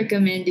highly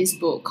recommend this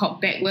book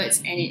called Backwards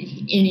and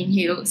in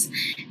Heels.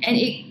 And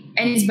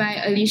it's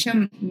by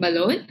Alicia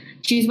Malone.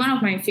 She's one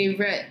of my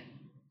favorite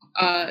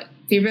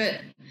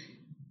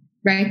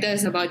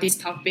writers about this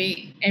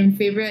topic and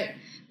favorite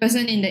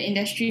person in the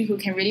industry who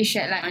can really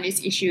shed light on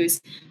these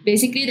issues.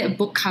 Basically, the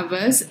book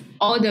covers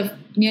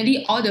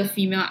nearly all the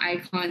female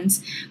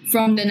icons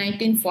from the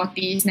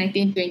 1940s,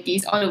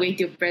 1920s, all the way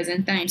to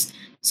present times.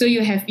 So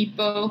you have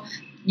people,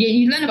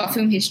 you learn about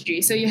film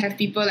history. So you have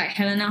people like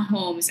Helena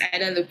Holmes,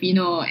 Ada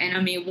Lupino,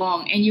 Anna May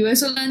Wong, and you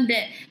also learn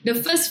that the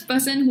first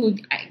person who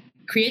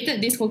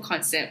created this whole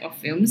concept of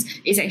films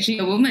is actually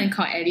a woman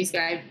called Alice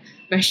Guy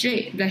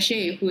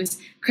Blaché, whose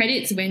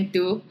credits went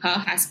to her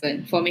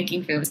husband for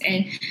making films.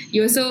 And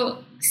you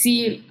also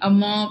see a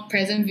more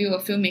present view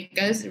of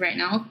filmmakers right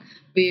now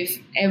with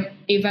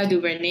Ava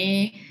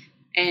DuVernay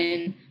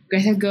and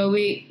Greta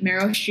Gerwig,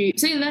 Meryl Streep.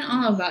 So you learn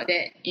all about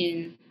that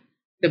in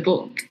the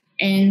book.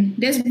 And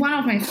that's one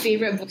of my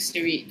favorite books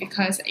to read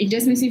because it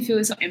just makes me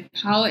feel so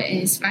empowered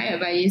and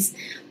inspired by these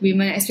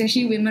women,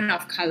 especially women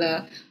of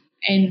color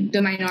and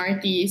the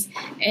minorities.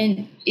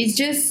 And it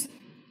just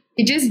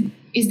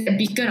is the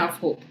beacon of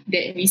hope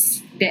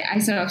that I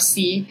sort of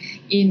see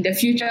in the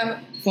future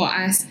for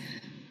us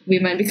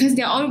women, because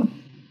they're all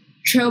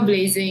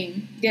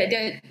trailblazing.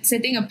 They're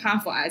setting a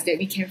path for us that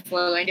we can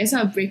follow, and they're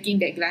sort of breaking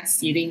that glass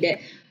ceiling that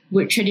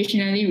would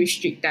traditionally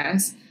restrict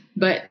us.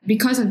 But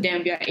because of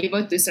them, we are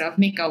able to sort of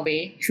make our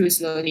way through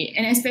slowly.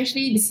 And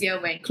especially this year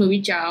when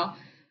Chloe Zhao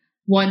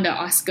won the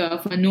Oscar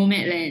for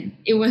Nomadland,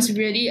 it was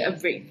really a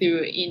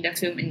breakthrough in the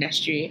film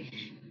industry.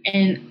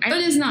 And I know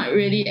it's not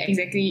really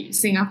exactly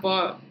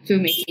Singapore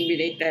filmmaking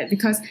related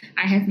because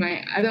I have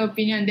my other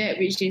opinion on that,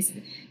 which is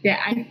that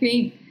I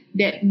think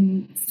that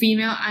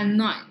female are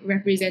not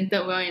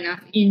represented well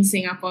enough in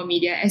Singapore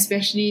media,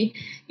 especially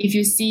if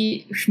you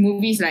see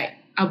movies like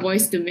A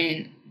Boys to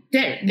Men.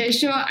 That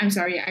show, I'm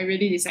sorry, I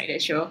really dislike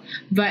that show.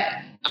 But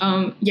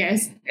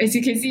yes, as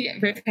you can see, I'm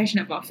very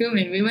passionate about film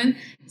and women.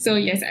 So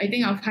yes, I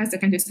think I'll pass the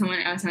time to someone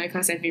else now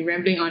because I've been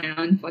rambling on and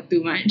on for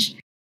too much.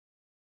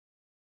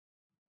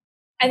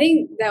 I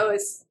think that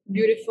was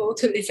beautiful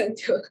to listen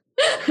to.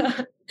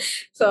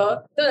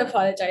 So don't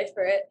apologize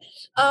for it.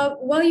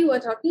 While you were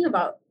talking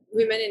about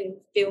women in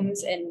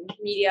films and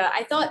media,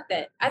 I thought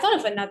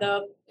of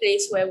another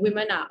place where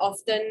women are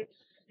often,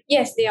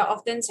 yes, they are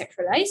often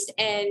sexualized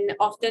and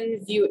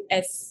often viewed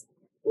as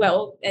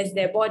well as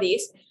their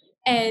bodies.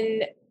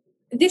 And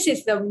this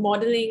is the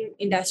modeling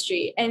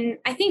industry. And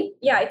I think,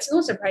 yeah, it's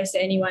no surprise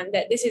to anyone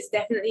that this is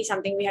definitely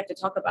something we have to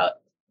talk about.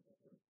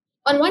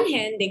 On one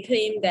hand, they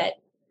claim that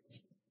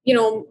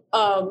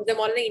the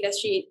modeling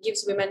industry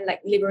gives women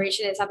like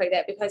liberation and stuff like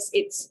that because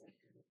it's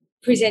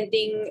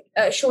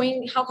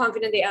showing how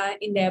confident they are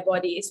in their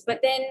bodies.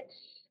 But then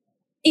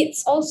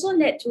it's also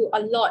led to a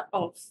lot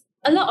of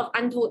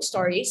untold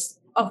stories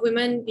of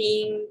women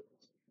being,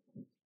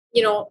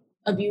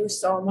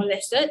 abused or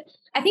molested.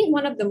 I think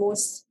one of the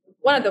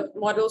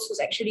models who's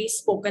actually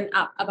spoken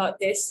up about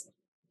this,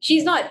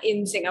 she's not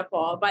in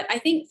Singapore, but I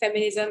think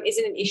feminism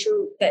isn't an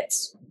issue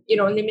that's,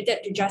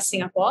 limited to just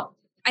Singapore.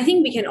 I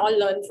think we can all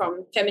learn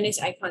from feminist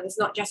icons,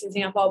 not just in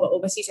Singapore, but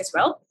overseas as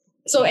well.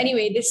 So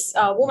anyway, this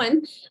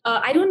woman,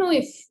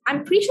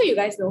 I'm pretty sure you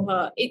guys know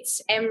her.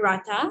 It's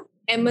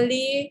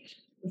Emily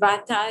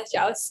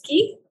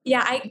Ratajkowski.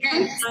 Yeah,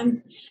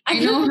 I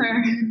know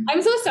her.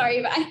 I'm so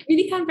sorry, but I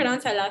really can't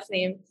pronounce her last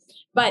name.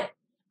 But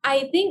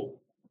I think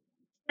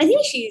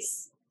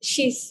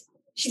she's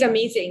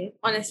amazing,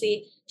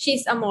 honestly.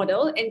 She's a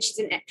model and she's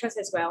an actress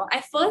as well.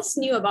 I first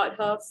knew about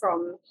her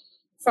from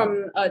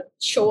a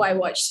show I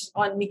watched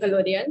on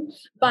Nickelodeon.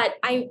 But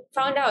I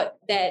found out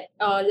that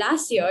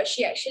last year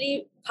she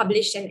actually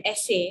published an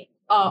essay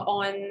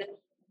on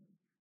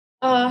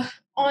her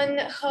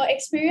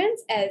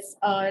experience as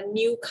a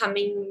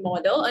newcomer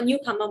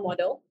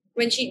model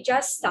when she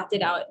just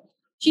started out.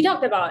 She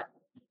talked about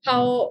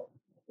how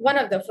one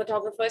of the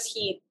photographers,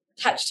 he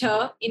touched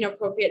her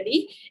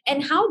inappropriately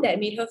and how that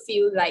made her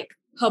feel like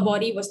her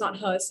body was not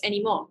hers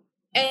anymore.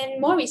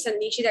 And more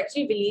recently, she's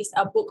actually released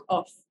a book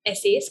of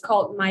essays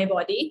called My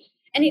Body.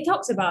 And it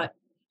talks about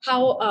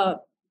how,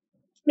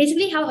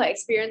 basically how her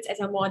experience as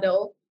a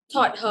model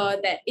taught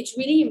her that it's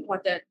really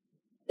important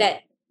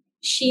that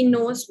she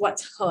knows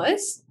what's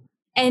hers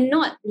and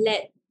not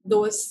let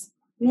those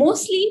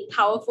mostly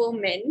powerful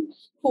men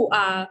who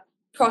are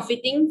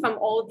profiting from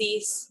all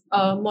these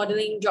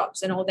modeling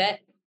jobs and all that,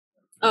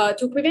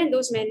 to prevent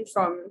those men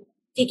from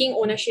taking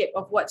ownership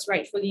of what's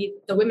rightfully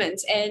the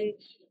women's.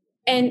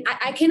 And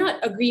I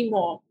cannot agree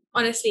more,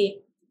 honestly.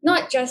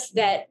 Not just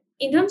that,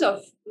 in terms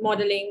of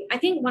modeling, I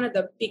think one of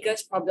the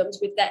biggest problems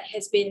with that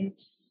has been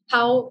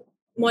how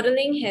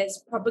modeling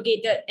has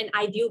propagated an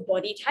ideal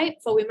body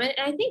type for women.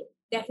 And I think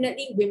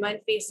definitely women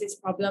face this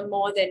problem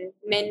more than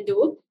men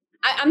do.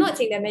 I'm not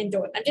saying that men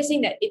don't. I'm just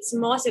saying that it's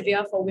more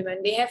severe for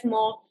women. They have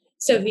more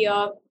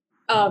severe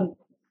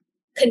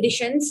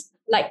conditions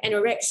like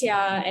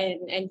anorexia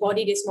and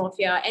body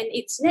dysmorphia, and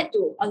it's led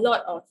to a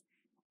lot of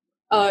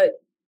uh,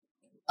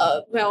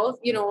 well,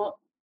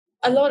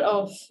 a lot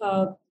of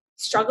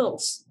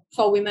struggles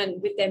for women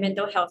with their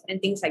mental health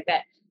and things like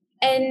that.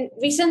 And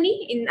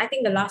recently, in I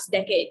think the last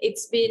decade,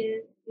 it's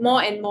been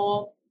more and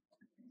more,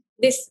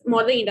 this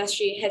modeling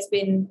industry has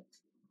been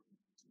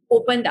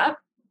opened up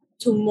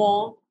to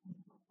more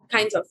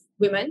kinds of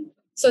women.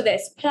 So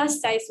there's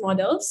plus size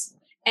models,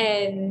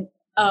 and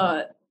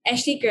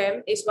Ashley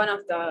Graham is one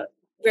of the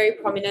very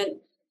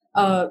prominent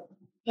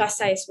plus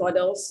size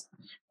models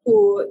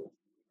who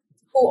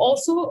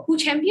who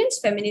champions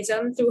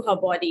feminism through her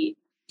body.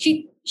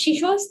 She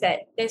shows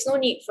that there's no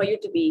need for you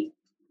to be,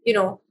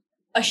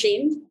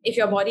 ashamed if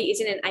your body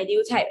isn't an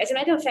ideal type. As a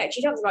matter of fact,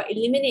 she talks about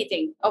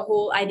eliminating a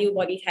whole ideal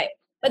body type.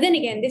 But then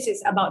again, this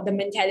is about the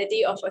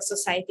mentality of a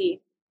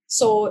society.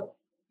 So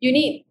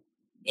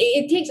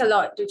it takes a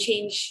lot to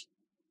change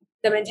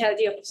the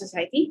mentality of a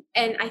society.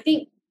 And I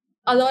think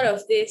a lot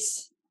of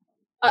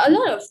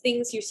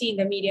things you see in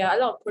the media, a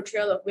lot of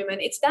portrayal of women,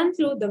 it's done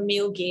through the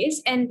male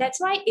gaze. And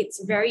that's why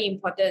it's very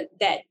important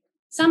that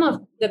some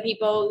of the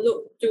people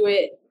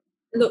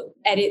look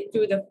at it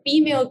through the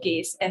female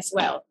gaze as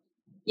well.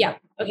 Yeah.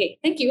 Okay.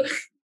 Thank you.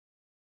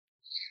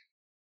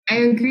 I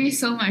agree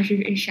so much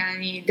with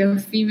Ishani. The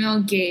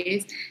female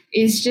gaze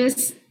is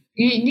just,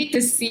 you need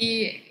to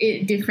see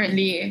it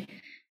differently.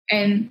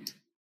 And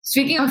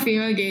speaking of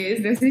female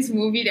gaze, there's this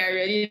movie that I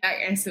really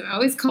like as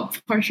well. It's called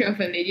Portrait of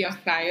a Lady of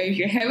Fire. If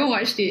you haven't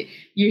watched it,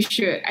 you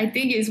should. I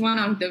think it's one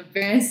of the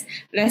best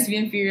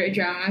lesbian period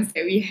dramas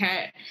that we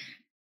had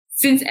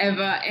since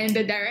ever. And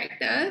the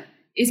director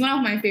is one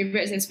of my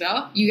favorites as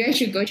well. You guys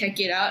should go check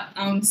it out.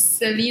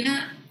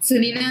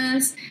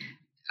 Selena's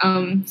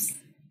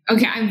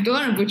okay, I don't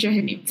want to butcher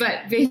her name,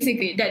 but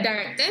basically that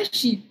director,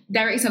 she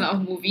directs a lot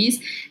of movies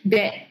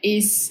that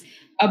is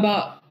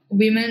about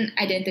women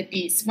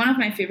identities. One of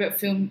my favorite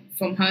film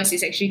from hers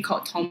is actually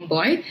called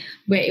Tomboy,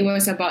 where it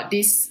was about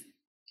this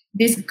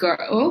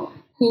girl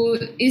who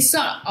is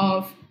sort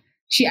of,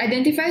 she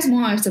identifies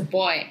more as a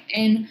boy,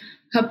 and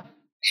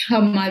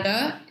her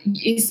mother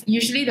is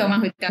usually the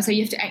one who tells her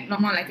you have to act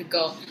more like a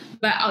girl.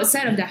 But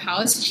outside of the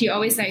house, she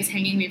always likes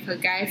hanging with her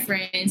guy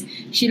friends.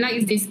 She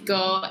likes this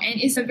girl, and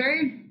it's a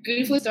very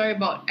beautiful story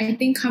about, I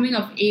think, coming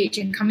of age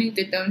and coming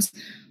to terms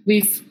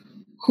with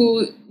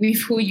who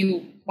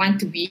you want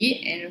to be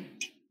and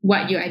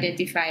what you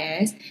identify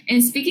as.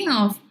 And speaking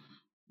of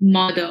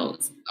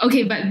models,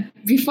 okay, but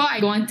before I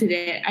go on to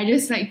that, I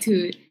just like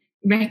to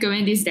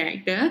recommend this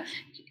director.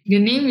 The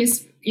name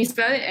is, you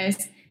spell it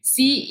as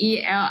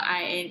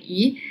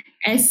CELINE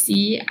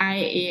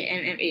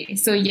SCIAMMA.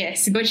 So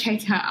yes, go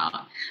check her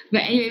out.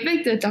 But anyway,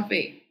 back to the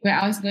topic where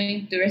I was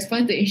going to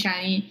respond to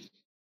Ishani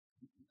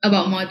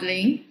about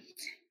modeling.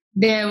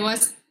 I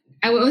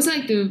would also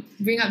like to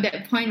bring up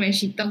that point where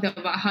she talked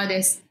about how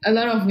there's a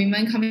lot of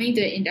women coming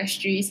into the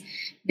industries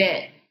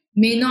that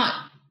may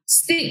not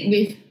stick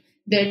with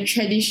the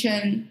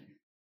traditional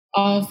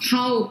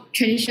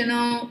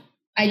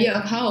idea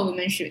of how a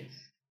woman should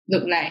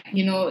look like.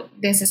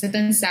 There's a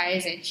certain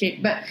size and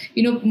shape. But,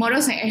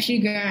 models like Ashley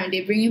Graham,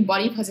 they bring in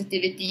body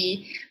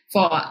positivity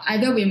for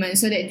other women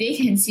so that they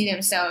can see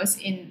themselves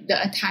in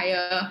the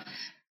attire,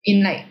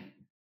 in like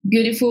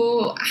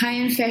beautiful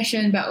high-end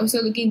fashion, but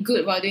also looking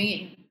good while doing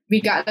it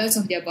regardless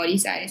of their body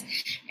size.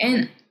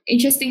 And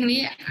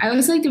interestingly, I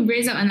also like to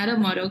raise up another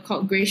model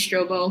called Grace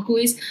Strobel, who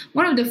is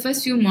one of the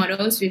first few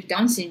models with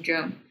Down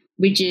syndrome,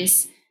 which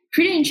is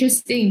pretty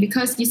interesting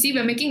because you see,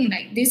 we're making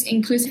like this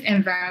inclusive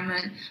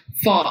environment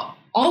for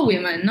all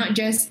women, not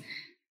just,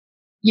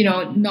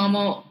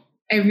 normal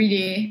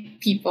everyday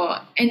people.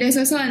 And there's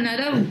also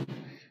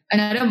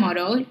another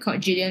model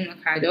called Jillian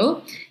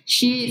Mercado.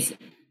 She's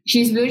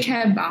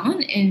wheelchair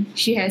bound and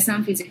she has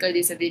some physical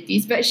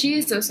disabilities, but she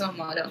is also a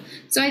model.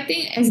 So I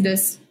think as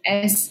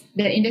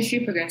the industry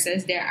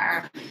progresses, there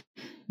are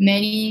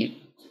many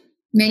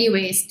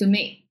ways to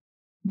make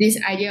this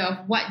idea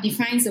of what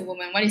defines a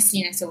woman, what is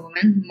seen as a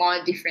woman,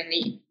 more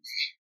differently.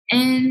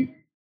 And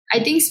I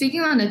think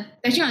touching on the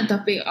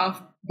topic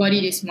of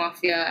body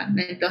dysmorphia,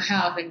 mental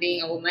health, and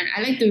being a woman,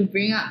 I like to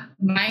bring up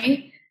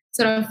my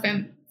sort of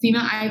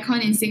female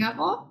icon in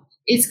Singapore.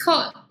 It's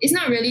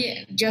not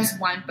really just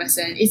one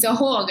person. It's a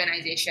whole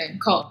organization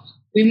called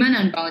Women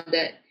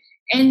Unbounded.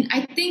 And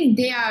I think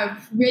they are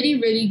really,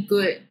 really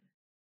good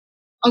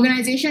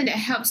organization that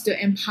helps to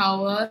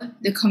empower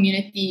the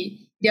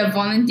community. They're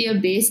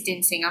volunteer-based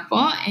in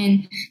Singapore,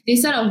 and they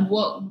sort of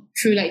work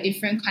through like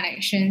different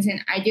connections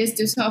and ideas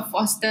to sort of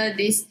foster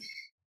this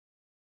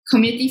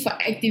community for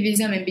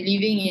activism and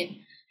believing in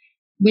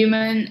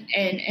women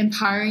and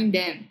empowering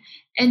them.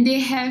 And they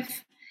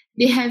have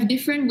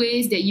different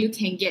ways that you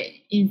can get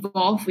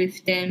involved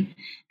with them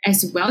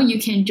as well. You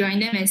can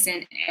join them as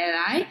an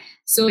ally.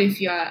 So if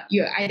you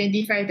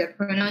identify the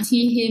pronouns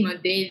he, him, or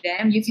they,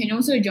 them, you can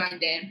also join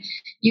them.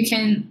 You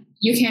can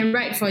you can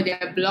write for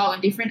their blog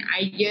on different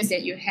ideas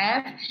that you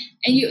have.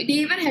 And they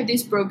even have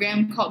this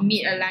program called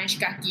Meet a Lunch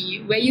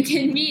Kaki, where you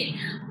can meet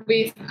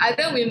with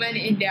other women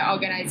in their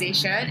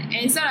organization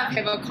and sort of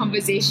have a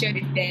conversation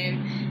with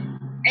them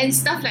and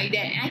stuff like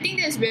that. And I think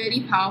that's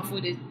really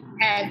powerful to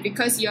have,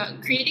 because you're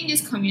creating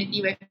this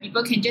community where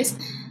people can just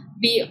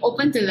be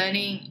open to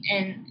learning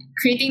and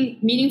creating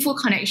meaningful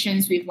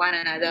connections with one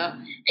another.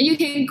 And you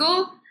can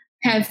go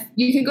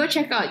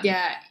check out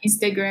their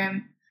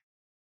Instagram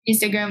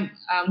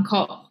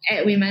called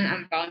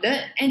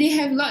 @WomenUnbounded, and they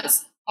have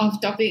lots of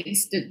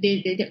topics that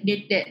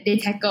they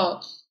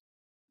tackle.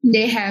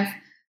 They have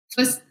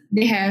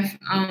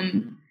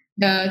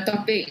the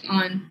topic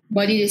on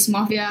body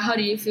dysmorphia. How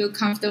do you feel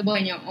comfortable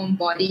in your own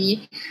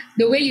body?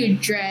 The way you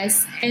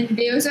dress. And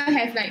they also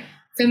have like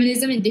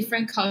feminism in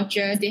different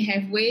cultures. They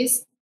have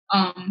ways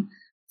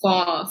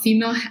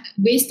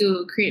ways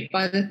to create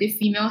positive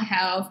female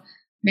health,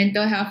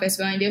 mental health as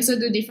well. And they also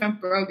do different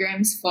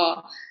programs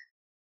for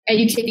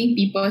educating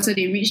people. So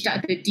they reached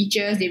out to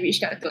teachers, they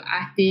reached out to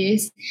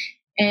artists,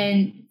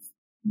 and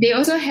they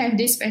also have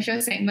this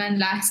special segment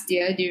last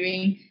year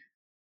during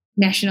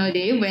National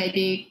Day where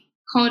they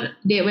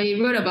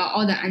wrote about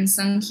all the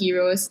unsung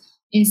heroes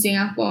in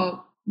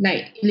Singapore,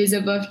 like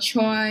Elizabeth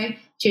Choi,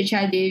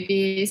 Checha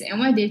Davis, and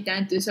what they've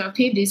done to sort of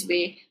pave this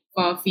way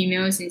for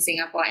females in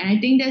Singapore. And I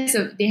think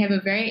they have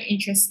a very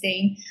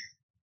interesting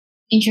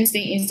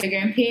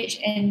Instagram page,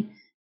 and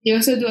they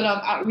also do a lot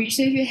of outreach.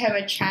 So if you have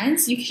a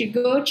chance, you should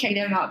go check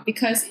them out,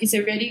 because it's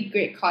a really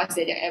great cause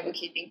that they're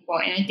advocating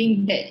for. And I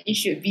think that it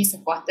should be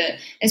supported,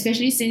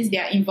 especially since they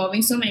are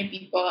involving so many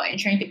people and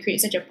trying to create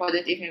such a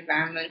positive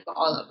environment for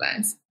all of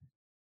us.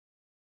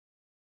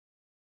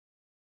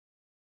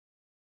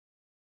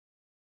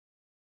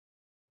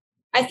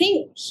 I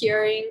think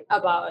hearing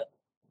about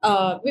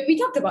we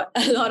talked about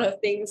a lot of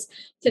things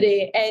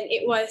today, and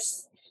it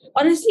was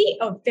honestly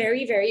a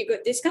very, very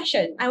good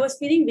discussion. I was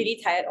feeling really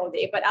tired all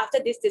day, but after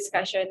this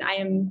discussion,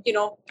 I'm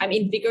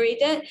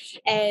invigorated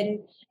and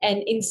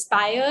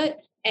inspired,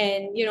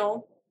 and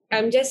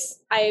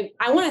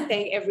I want to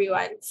thank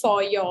everyone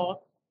for your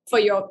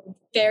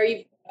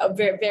very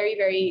very, very,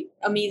 very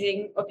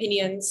amazing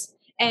opinions.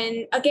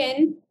 And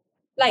again,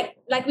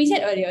 like we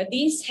said earlier,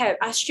 these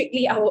are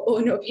strictly our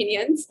own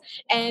opinions,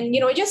 and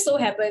it just so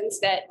happens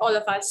that all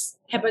of us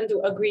happen to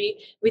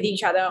agree with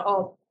each other,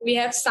 or we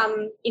have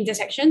some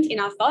intersections in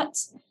our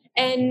thoughts,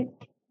 and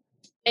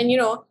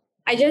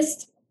I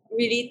just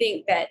really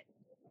think that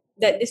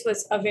this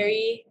was a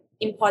very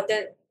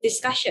important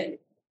discussion.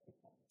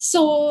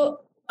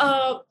 So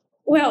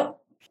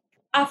well,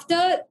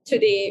 after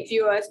today,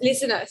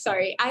 listeners,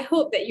 sorry, I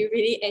hope that you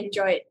really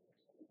enjoyed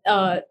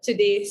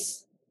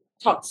today's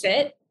talk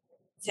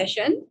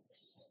session.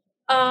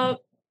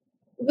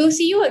 We'll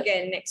see you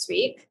again next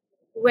week,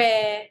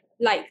 where,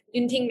 like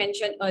Yun Ting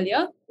mentioned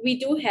earlier, we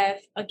do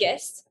have a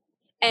guest,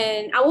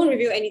 and I won't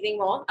reveal anything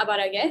more about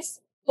our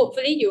guest.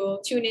 Hopefully you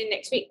will tune in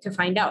next week to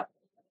find out.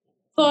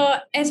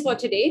 As for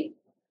today,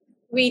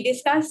 we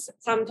discussed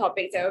some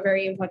topics that were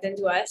very important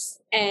to us,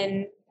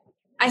 and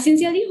I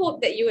sincerely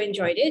hope that you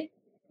enjoyed it.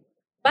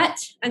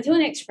 But until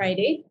next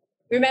Friday,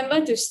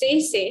 remember to stay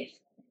safe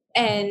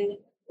and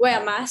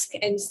wear a mask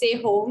and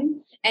stay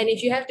home. And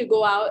if you have to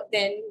go out,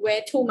 then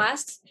wear 2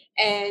 masks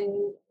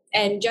and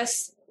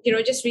just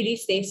really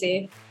stay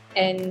safe,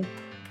 and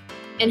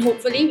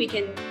hopefully we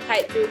can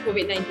fight through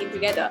COVID-19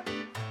 together.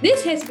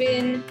 This has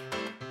been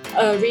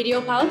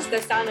Radio Pulse,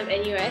 the sound of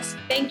NUS.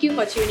 Thank you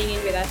for tuning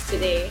in with us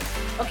today.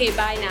 Okay,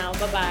 bye now.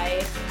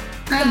 Bye-bye.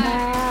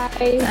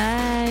 Bye.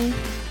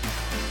 Bye.